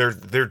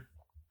they're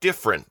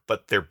different,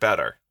 but they're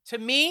better. To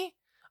me,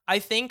 I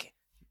think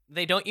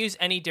they don't use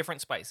any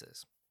different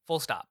spices. Full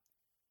stop.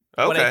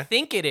 Okay. What I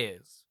think it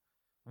is,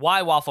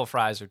 why waffle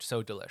fries are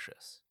so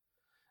delicious,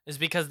 is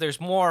because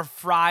there's more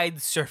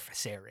fried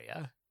surface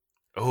area.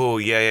 Oh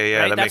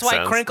yeah. Right? That's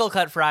why crinkle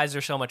cut fries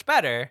are so much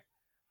better,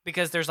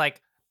 because there's like.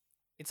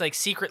 It's like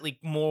secretly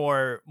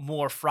more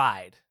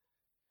fried.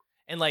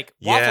 And like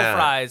waffle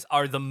fries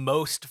are the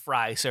most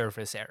fry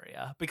surface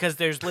area because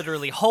there's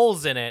literally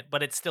holes in it,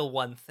 but it's still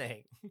one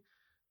thing.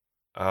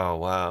 Oh,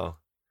 wow.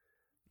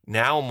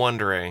 Now I'm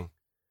wondering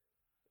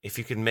if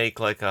you could make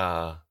like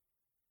a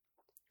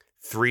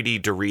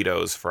 3D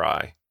Doritos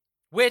fry.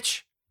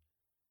 Which,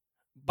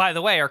 by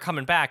the way, are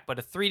coming back, but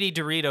a 3D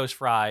Doritos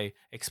fry,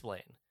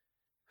 explain.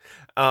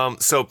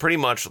 So pretty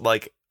much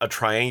like a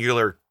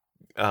triangular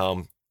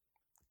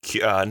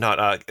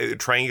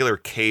triangular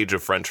cage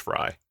of French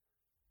fry,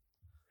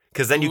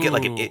 because then you get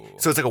like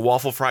so it's like a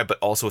waffle fry, but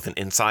also with an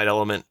inside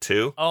element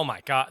too. Oh my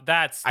god,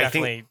 that's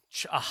definitely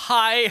a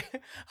high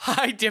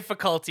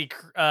difficulty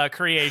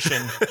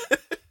creation.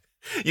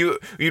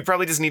 You'd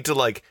probably just need to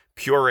like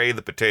puree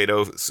the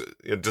potato,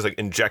 just like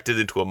inject it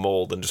into a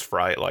mold and just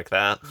fry it like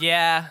that.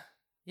 Yeah,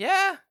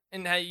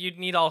 and you'd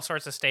need all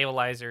sorts of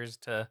stabilizers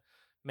to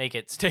make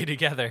it stay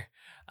together.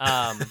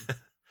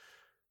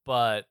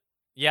 But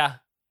yeah.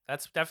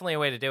 That's definitely a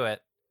way to do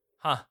it.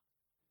 Huh.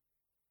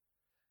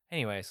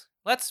 Anyways,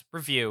 let's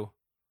review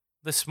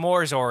the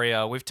s'mores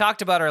Oreo. We've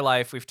talked about our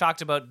life. We've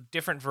talked about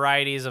different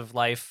varieties of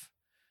life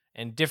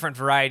and different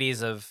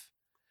varieties of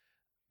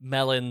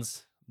melon,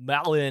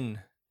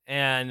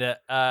 and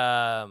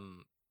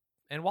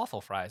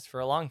waffle fries for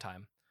a long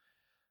time.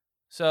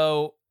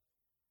 So,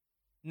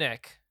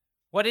 Nick,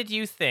 what did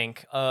you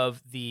think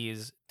of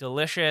these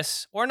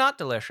delicious or not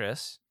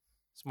delicious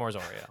s'mores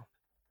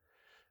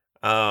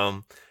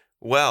Oreo?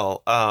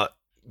 Well,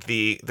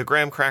 the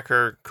graham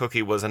cracker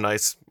cookie was a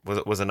nice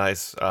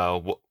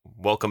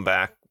welcome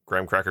back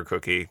graham cracker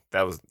cookie.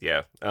 That was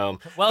welcome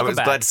I was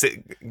back.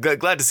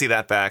 glad to see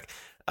that back.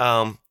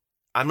 I'm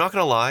not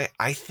gonna lie.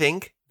 I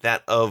think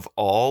that of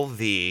all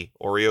the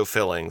Oreo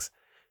fillings,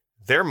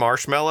 their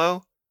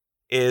marshmallow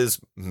is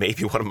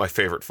maybe one of my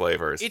favorite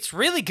flavors. It's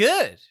really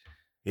good.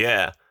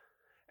 Yeah.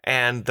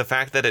 And the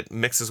fact that it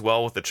mixes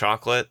well with the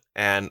chocolate,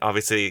 and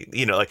obviously,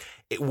 like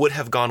it would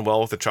have gone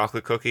well with the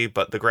chocolate cookie,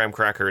 but the graham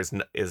cracker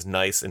is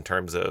nice in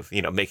terms of,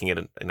 making it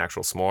an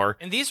actual s'more.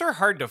 And these are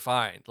hard to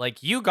find.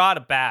 Like, you got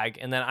a bag,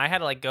 and then I had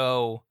to like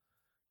go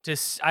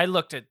I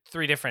looked at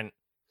 3 different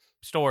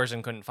stores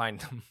and couldn't find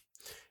them.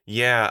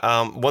 Yeah.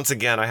 Once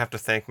again, I have to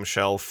thank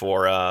Michelle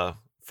for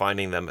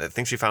finding them. I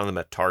think she found them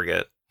at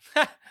Target.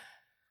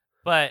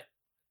 But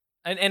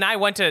and I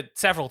went to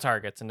several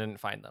Targets and didn't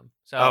find them.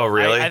 So Oh,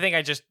 really? I think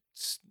I just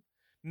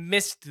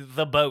missed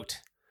the boat.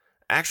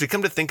 Actually,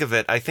 come to think of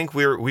it, I think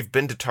we've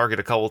been to Target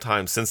a couple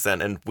times since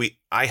then, and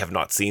I have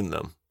not seen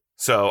them.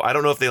 So I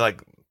don't know if they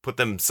like put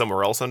them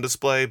somewhere else on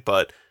display,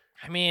 but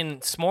I mean,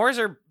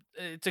 s'mores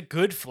it's a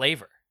good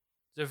flavor.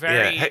 It's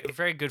a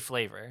very good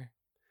flavor.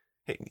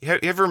 hey, have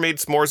you ever made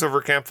s'mores over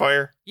a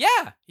campfire?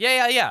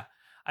 Yeah.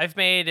 I've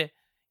made,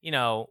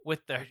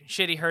 with the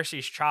shitty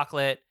Hershey's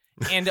chocolate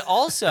and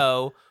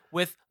also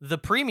with the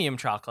premium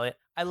chocolate.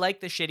 I like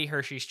the shitty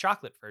Hershey's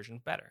chocolate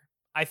version better.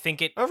 I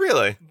think it, Oh,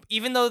 really?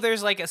 even though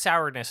there's like a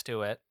sourness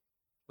to it,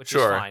 which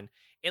Sure. is fine,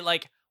 it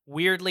like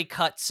weirdly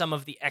cuts some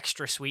of the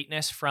extra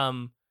sweetness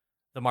from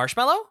the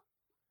marshmallow.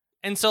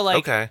 And so like,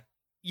 Okay.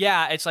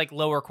 yeah, it's like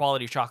lower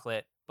quality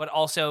chocolate, but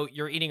also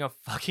you're eating a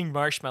fucking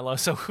marshmallow,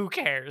 so who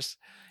cares,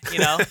 you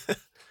know?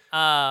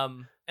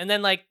 And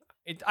then like,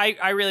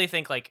 I really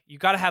think like you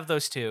got to have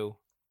those two,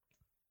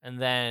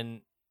 and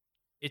then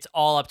it's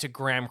all up to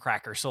graham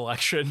cracker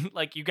selection.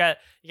 Like you got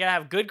to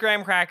have good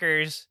graham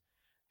crackers,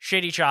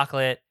 shitty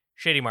chocolate,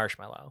 shitty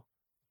marshmallow.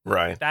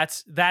 Right.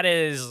 That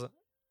is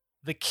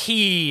the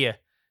key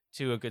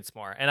to a good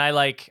s'more. And I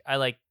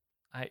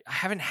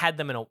haven't had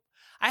them in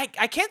I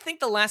can't think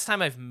the last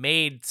time I've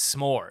made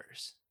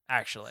s'mores,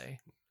 actually.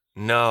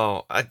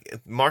 No,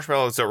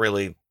 marshmallows don't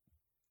really,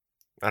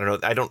 I don't know,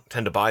 I don't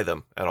tend to buy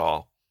them at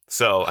all.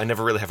 So I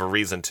never really have a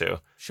reason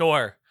to.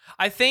 Sure.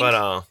 I think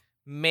But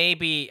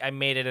maybe I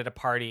made it at a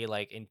party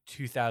like in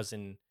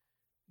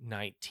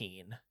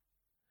 2019.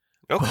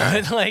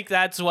 okay. But like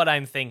that's what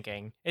I'm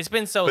thinking. It's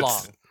been so But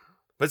long.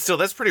 But still,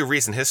 that's pretty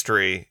recent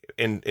history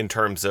in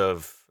terms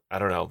of, I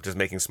don't know, just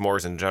making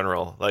s'mores in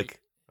general. Like,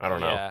 I don't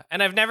know. Yeah.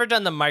 And I've never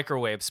done the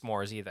microwave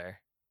s'mores either.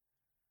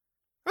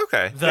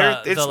 Okay.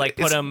 The like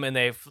put them and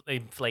they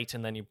inflate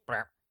and then you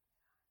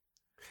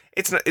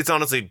It's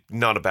honestly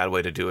not a bad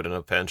way to do it in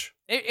a pinch.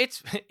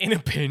 It's in a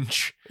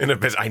pinch. In a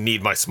pinch, I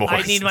need my s'mores.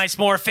 I need my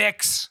s'more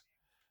fix.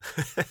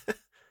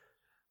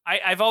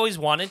 I've always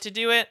wanted to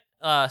do it,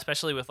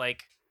 especially with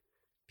like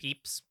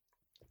Peeps.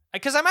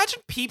 Because I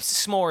imagine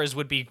Peeps s'mores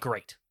would be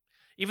great.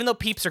 Even though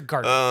Peeps are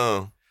garbage.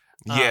 Oh,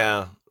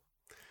 yeah.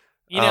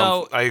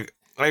 I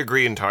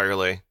agree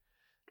entirely.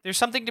 There's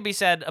something to be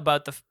said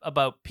about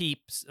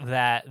Peeps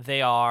that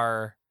they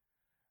are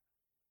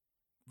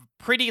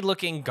pretty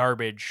looking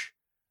garbage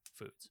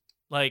foods.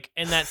 Like,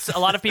 and that's a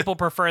lot of people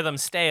prefer them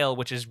stale,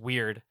 which is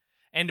weird.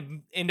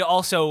 And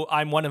also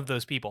I'm one of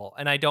those people,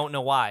 and I don't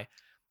know why.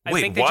 I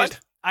Wait, think what?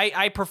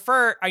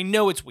 I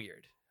know it's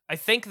weird. I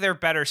think they're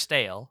better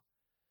stale.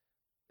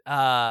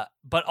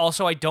 But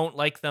also I don't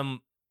like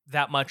them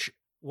that much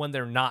when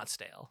they're not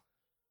stale.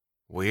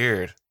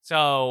 Weird.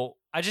 So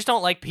I just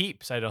don't like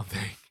Peeps, I don't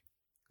think.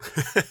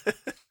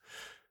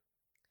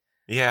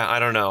 Yeah, I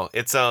don't know.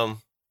 It's I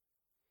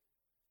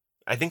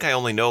think I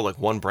only know like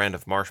one brand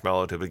of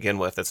marshmallow to begin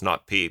with that's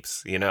not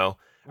Peeps, you know?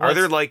 Are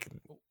there like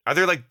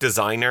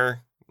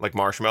designer like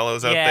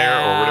marshmallows out there,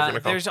 or whatever you call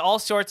them? There's all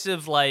sorts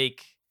of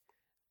like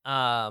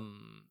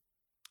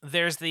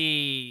there's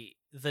the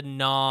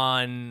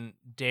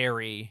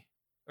non-dairy,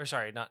 or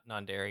sorry, not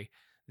non-dairy,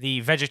 the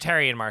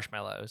vegetarian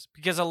marshmallows,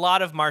 because a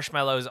lot of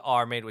marshmallows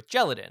are made with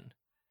gelatin.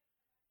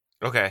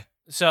 Okay.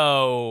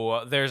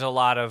 So there's a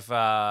lot of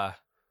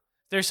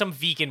there's some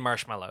vegan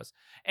marshmallows,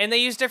 and they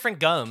use different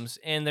gums,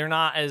 and they're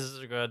not as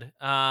good.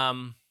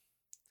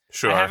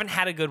 Sure. I haven't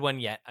had a good one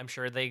yet. I'm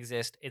sure they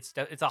exist. It's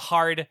a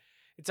hard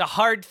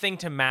thing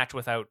to match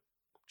without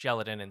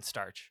gelatin and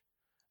starch.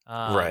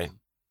 Right.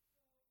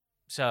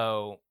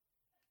 So,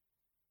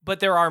 but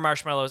there are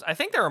marshmallows. I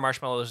think there are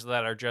marshmallows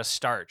that are just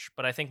starch,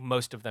 but I think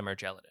most of them are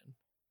gelatin.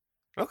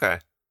 Okay.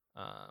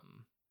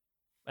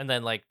 And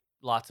then like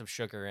lots of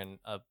sugar and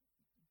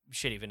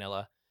shitty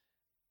vanilla.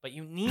 But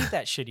you need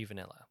that shitty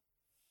vanilla.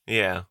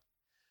 Yeah.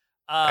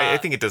 I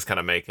think it does kind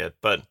of make it,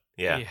 but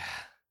yeah.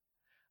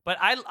 But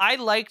I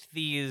liked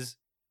these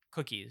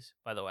cookies,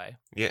 by the way.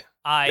 Yeah.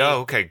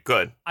 Okay,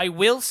 good. I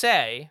will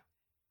say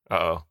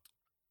Uh-oh.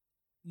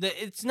 that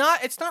it's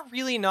not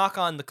really a knock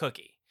on the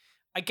cookie.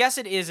 I guess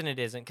it is and it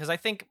isn't, because I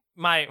think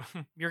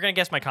you're gonna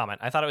guess my comment.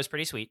 I thought it was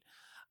pretty sweet.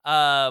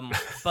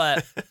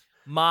 But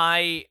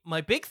my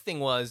big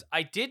thing was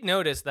I did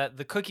notice that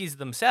the cookies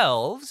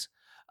themselves,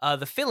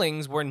 the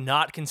fillings were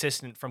not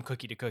consistent from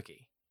cookie to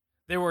cookie.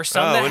 There were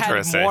some that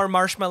had more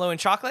marshmallow and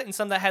chocolate and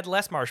some that had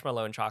less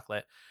marshmallow and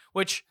chocolate,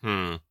 which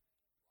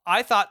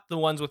I thought the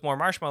ones with more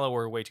marshmallow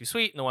were way too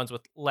sweet and the ones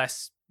with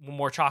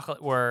more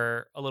chocolate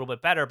were a little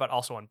bit better, but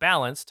also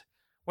unbalanced,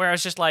 where I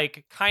was just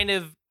like kind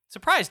of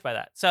surprised by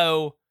that.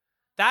 So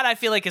that I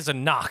feel like is a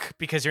knock,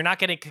 because you're not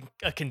getting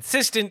a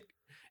consistent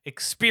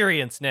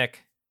experience,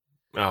 Nick.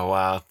 Oh,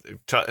 wow.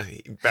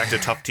 Back to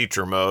tough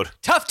teacher mode.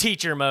 Tough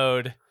teacher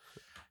mode.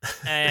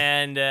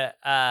 And,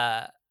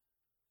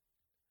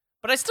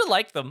 but I still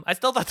liked them. I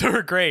still thought they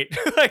were great.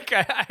 Like,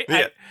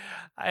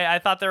 I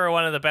thought they were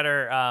one of the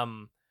better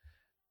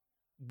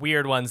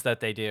weird ones that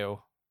they do.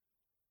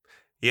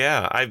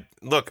 Yeah, I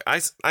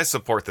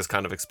support this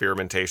kind of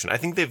experimentation. I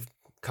think they've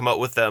come out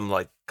with them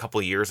like a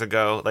couple years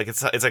ago. Like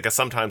it's like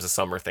sometimes a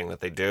summer thing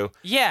that they do.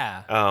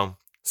 Yeah.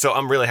 So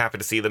I'm really happy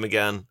to see them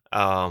again.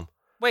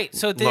 Wait,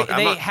 so look,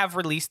 they have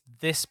released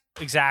this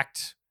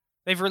exact...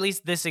 They've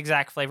released this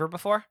exact flavor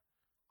before?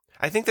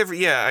 I think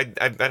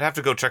I'd have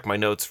to go check my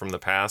notes from the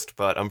past,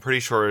 but I'm pretty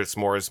sure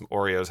S'mores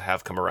Oreos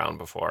have come around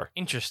before.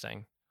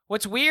 Interesting.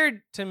 What's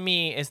weird to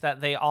me is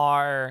that they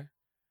are...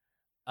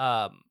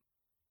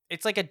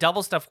 it's like a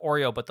double stuffed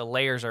Oreo, but the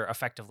layers are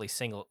effectively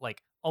single,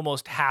 like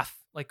almost half,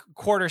 like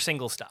quarter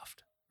single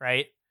stuffed,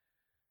 right?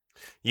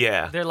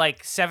 Yeah. They're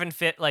like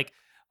 7/5, like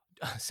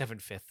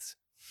 7/5.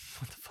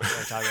 What the fuck am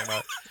I talking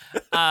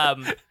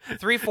about?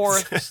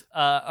 3/4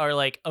 are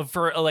like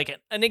for like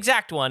an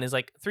exact one is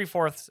like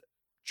 3/4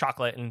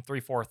 chocolate and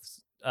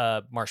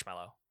 3/4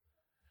 marshmallow.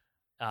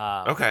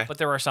 Okay. But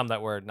there are some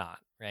that were not,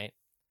 right?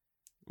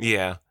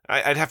 Yeah.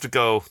 I'd have to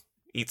go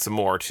eat some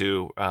more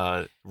to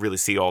really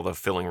see all the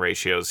filling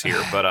ratios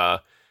here,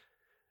 but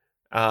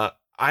I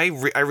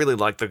really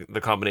like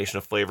the combination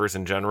of flavors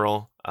in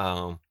general.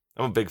 I'm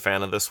a big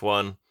fan of this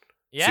one.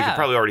 Yeah. So you can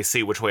probably already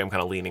see which way I'm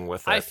kind of leaning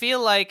with it. I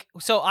feel like,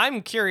 so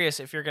I'm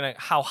curious if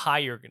how high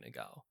you're gonna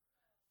go,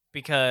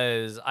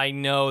 because I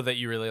know that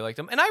you really liked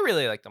them, and I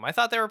really liked them. I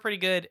thought they were pretty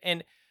good,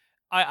 and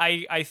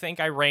I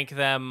think I rank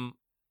them.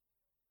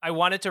 I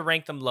wanted to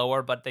rank them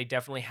lower, but they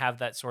definitely have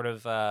that sort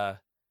of the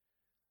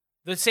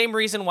same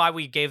reason why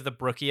we gave the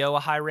Brookio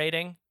a high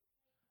rating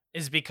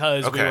is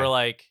because we were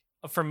like,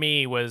 for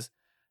me was,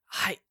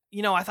 I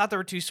thought they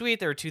were too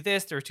sweet, they were too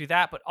this, they were too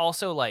that, but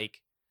also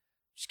like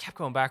just kept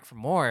going back for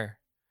more.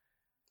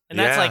 And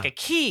that's like a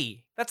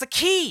key. That's a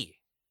key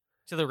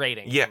to the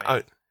rating.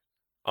 Yeah.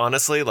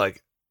 Honestly,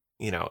 like,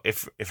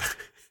 if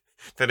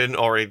I didn't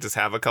already just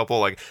have a couple,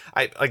 like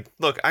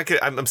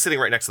I'm sitting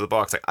right next to the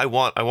box. Like I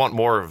want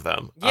more of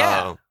them.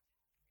 Yeah.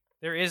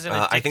 There is an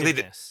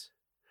addictiveness.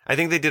 I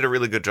think they did a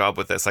really good job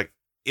with this. Like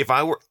if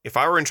I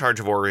were in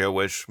charge of Oreo,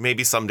 which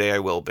maybe someday I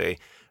will be,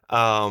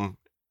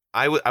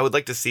 I would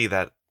like to see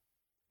that,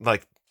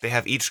 like, they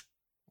have each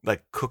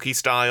like cookie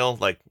style,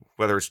 like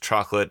whether it's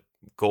chocolate,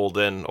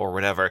 golden, or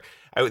whatever.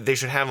 They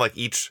should have like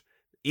each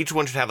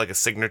one should have like a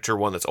signature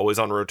one that's always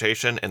on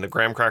rotation, and the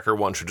graham cracker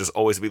one should just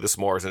always be the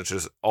s'mores, and it should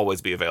just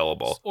always be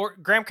available. Or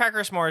graham cracker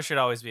s'mores should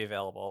always be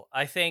available.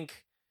 I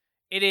think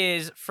it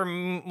is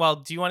well,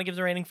 do you want to give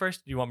the rating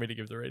first? Do you want me to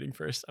give the rating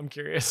first? I'm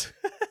curious.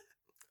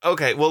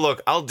 Okay, well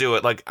look, I'll do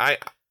it. Like I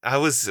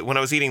was when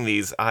I was eating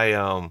these,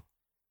 there's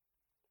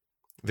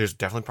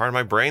definitely part of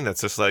my brain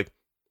that's just like,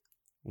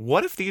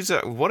 what if these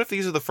are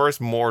the first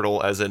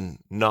mortal, as in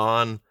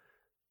non,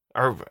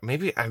 or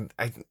maybe I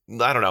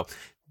don't know.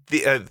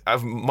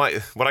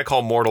 What I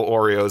call mortal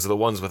Oreos are the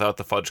ones without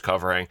the fudge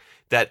covering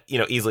that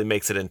easily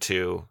makes it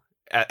into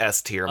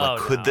S tier. I'm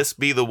like, could this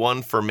be the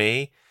one for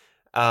me?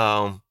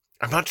 I'm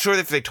not sure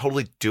if they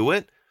totally do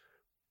it,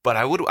 but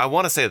I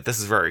want to say that this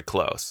is very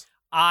close.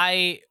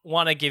 I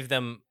want to give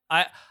them.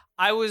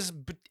 I was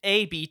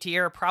B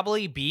tier,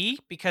 probably B,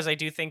 because I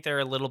do think they're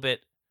a little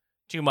bit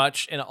too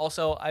much, and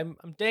also I'm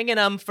dinging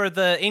them for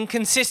the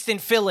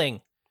inconsistent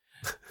filling.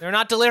 They're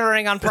not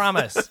delivering on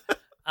promise.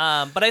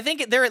 But I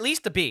think they're at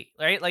least a B,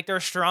 right? Like they're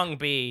a strong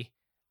B.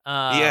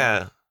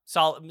 Yeah.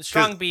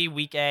 Strong B,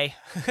 weak A.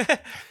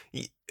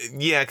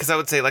 Yeah, because I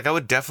would say, like, I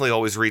would definitely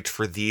always reach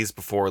for these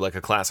before like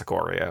a classic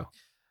Oreo.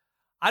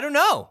 I don't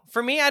know.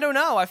 For me, I don't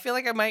know. I feel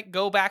like I might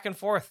go back and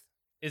forth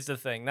is the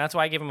thing. That's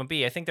why I give them a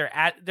B. I think they're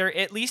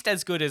at least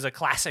as good as a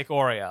classic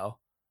Oreo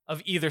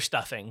of either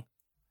stuffing.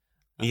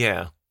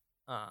 Yeah.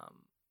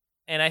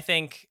 And I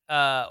think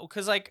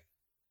because like,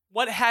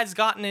 what has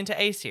gotten into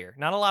A tier?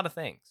 Not a lot of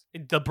things.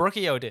 The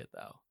Brookio did,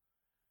 though.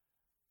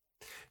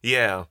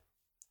 Yeah.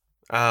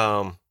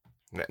 Now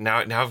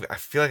I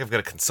feel like I've got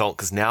to consult,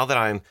 because now that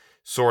I'm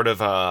sort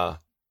of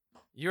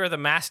you're the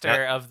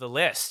master of the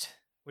list,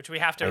 which we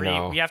have to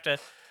read.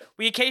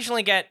 We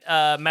occasionally get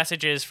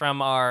messages from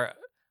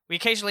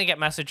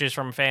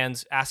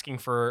fans asking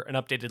for an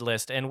updated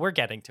list, and we're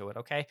getting to it.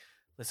 Okay,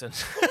 listen,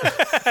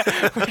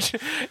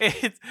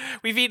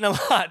 we've eaten a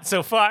lot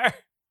so far.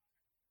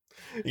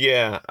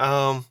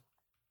 Yeah.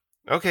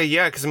 Okay.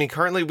 Yeah. Because I mean,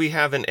 currently we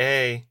have an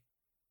A.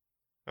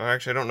 Oh,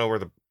 actually, I don't know where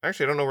the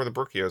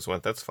Brookios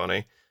went. That's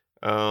funny.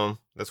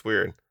 That's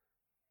weird.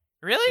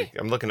 Really?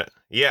 I'm looking at.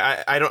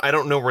 Yeah. I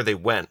don't know where they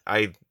went.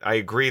 I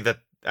agree that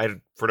for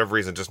whatever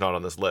reason, just not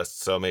on this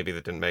list. So maybe they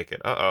didn't make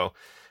it. But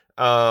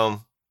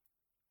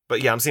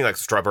yeah, I'm seeing like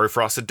strawberry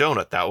frosted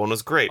donut. That one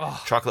was great.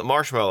 Oh. Chocolate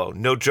marshmallow.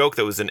 No joke.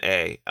 That was an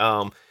A.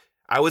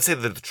 I would say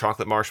that the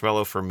chocolate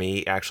marshmallow for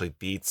me actually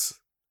beats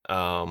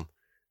the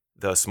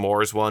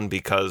s'mores one,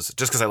 because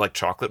I like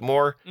chocolate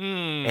more,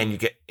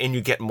 and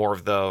you get more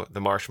of the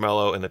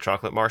marshmallow in the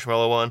chocolate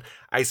marshmallow one.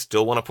 I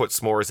still want to put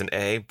s'mores in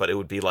A, but it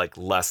would be like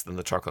less than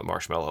the chocolate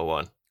marshmallow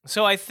one.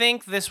 So I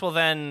think this will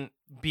then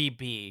be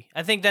B.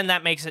 I think then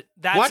that makes it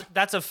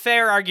that's a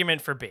fair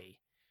argument for B.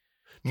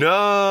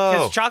 No.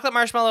 Because chocolate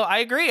marshmallow, I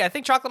agree. I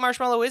think chocolate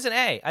marshmallow is an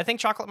A. I think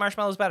chocolate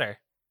marshmallow is better.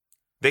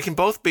 They can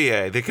both be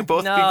A. They can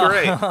both be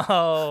great.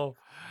 No.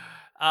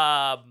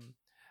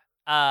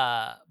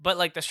 But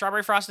like the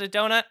strawberry frosted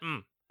donut,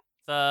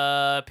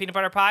 the peanut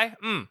butter pie,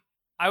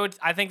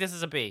 I think this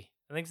is a B.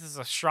 I think this is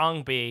a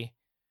strong B.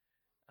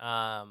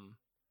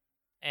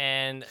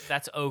 And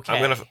that's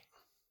okay.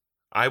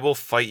 I will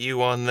fight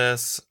you on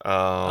this.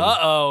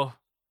 Uh-oh.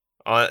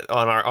 On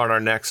our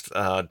next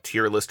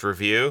tier list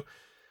review.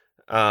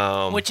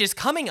 Which is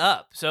coming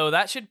up. So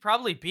that should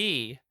probably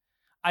be,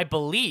 I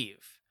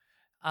believe,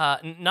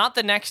 not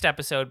the next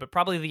episode, but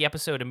probably the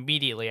episode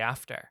immediately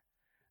after.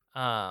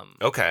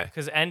 Okay.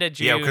 Because end of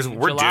June, yeah, because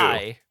we're July,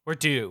 due. We're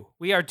due.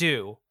 We are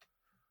due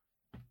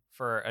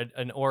for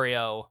an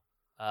Oreo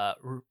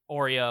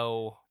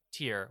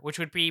tier, which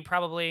would be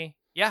probably,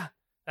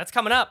 that's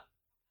coming up.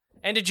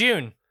 End of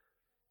June.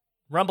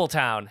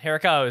 Rumbletown. Here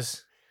it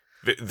goes.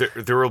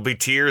 There will be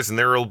tears and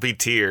there will be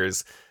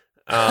tears.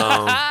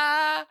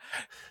 I'll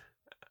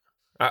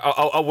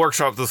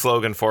workshop the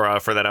slogan for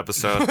that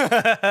episode.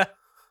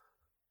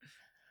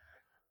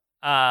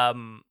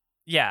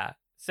 Yeah.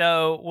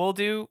 So we'll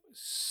do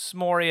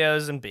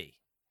S'moreos and B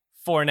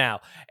for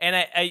now.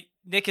 And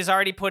Nick is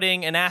already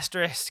putting an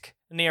asterisk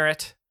near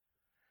it.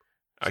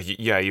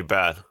 Yeah, you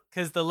bet.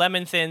 Because the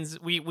lemon thins,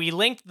 we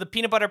linked the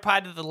peanut butter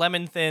pie to the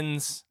lemon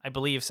thins, I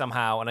believe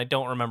somehow, and I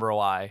don't remember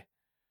why.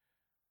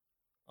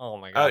 Oh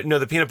my god. No,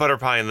 the peanut butter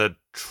pie and the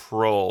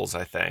trolls,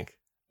 I think.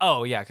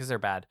 Oh yeah, because they're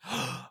bad.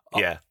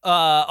 Yeah.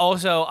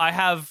 Also, I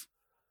have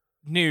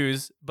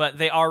news, but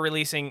they are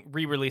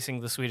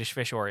re-releasing the Swedish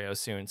Fish Oreos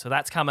soon, so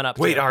that's coming up.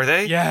 Wait, too. are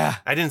they? Yeah.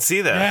 I didn't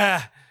see that.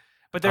 Yeah.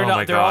 But they're Oh not.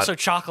 my They're God. also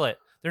chocolate.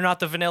 They're not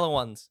the vanilla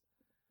ones.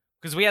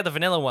 Because we had the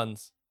vanilla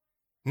ones.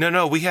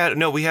 No, we had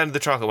the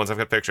chocolate ones. I've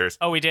got pictures.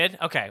 Oh, we did?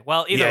 Okay.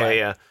 Well, either way.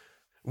 Yeah.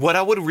 What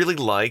I would really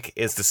like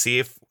is to see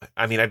if,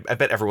 I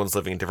bet everyone's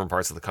living in different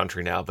parts of the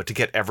country now, but to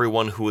get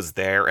everyone who was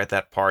there at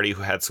that party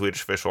who had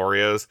Swedish Fish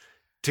Oreos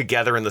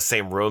together in the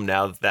same room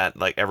now that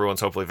like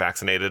everyone's hopefully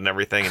vaccinated and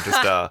everything, and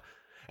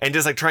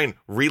just like try and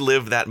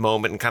relive that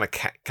moment and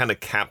kind of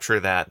capture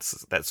that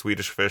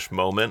Swedish Fish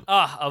moment.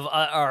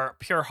 Of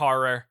pure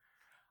horror.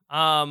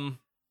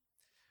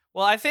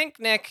 Well, I think,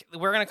 Nick,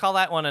 we're going to call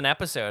that one an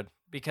episode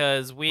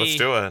because Let's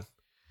do it.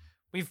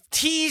 We've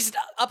teased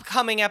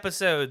upcoming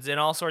episodes and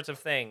all sorts of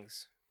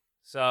things.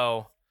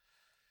 So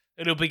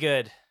it'll be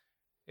good.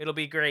 It'll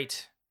be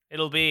great.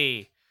 It'll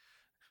be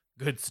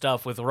good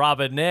stuff with Rob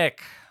and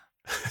Nick.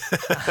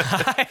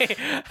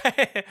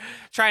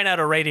 Trying out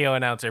a radio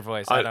announcer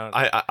voice. I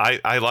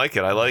like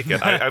it. I like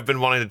it. I've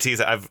been wanting to tease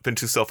it. I've been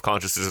too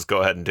self-conscious to just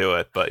go ahead and do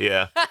it. But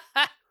yeah,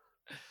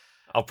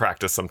 I'll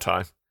practice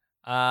sometime.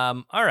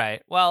 All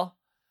right. Well,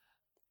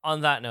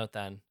 on that note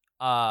then,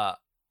 I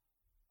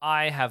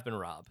have been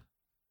Rob.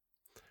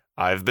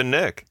 I've been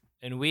Nick.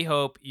 And we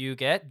hope you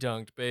get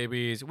dunked,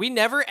 babies. We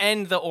never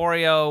end the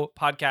Oreo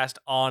podcast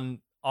on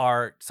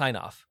our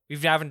sign-off. We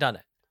haven't done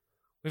it.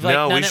 We've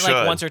done it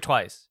like once or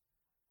twice.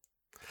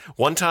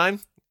 One time,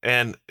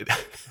 and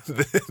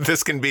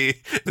this can be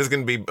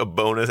a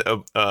bonus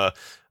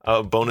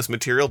bonus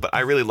material, but I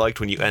really liked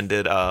when you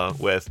ended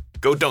with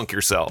 "Go dunk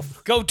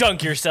yourself." Go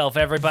dunk yourself,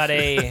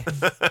 everybody.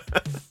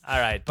 All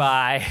right,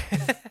 bye.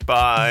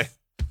 Bye.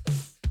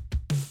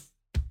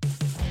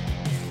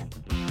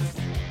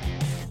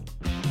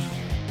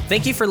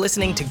 Thank you for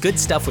listening to Good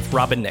Stuff with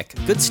Rob and Nick.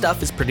 Good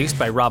Stuff is produced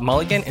by Rob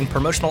Mulligan and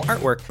promotional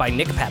artwork by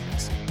Nick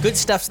Pappas. Good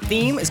Stuff's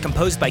theme is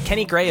composed by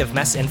Kenny Gray of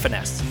Mess and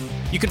Finesse.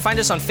 You can find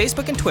us on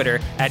Facebook and Twitter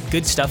at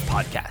Good Stuff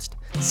Podcast.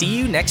 See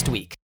you next week.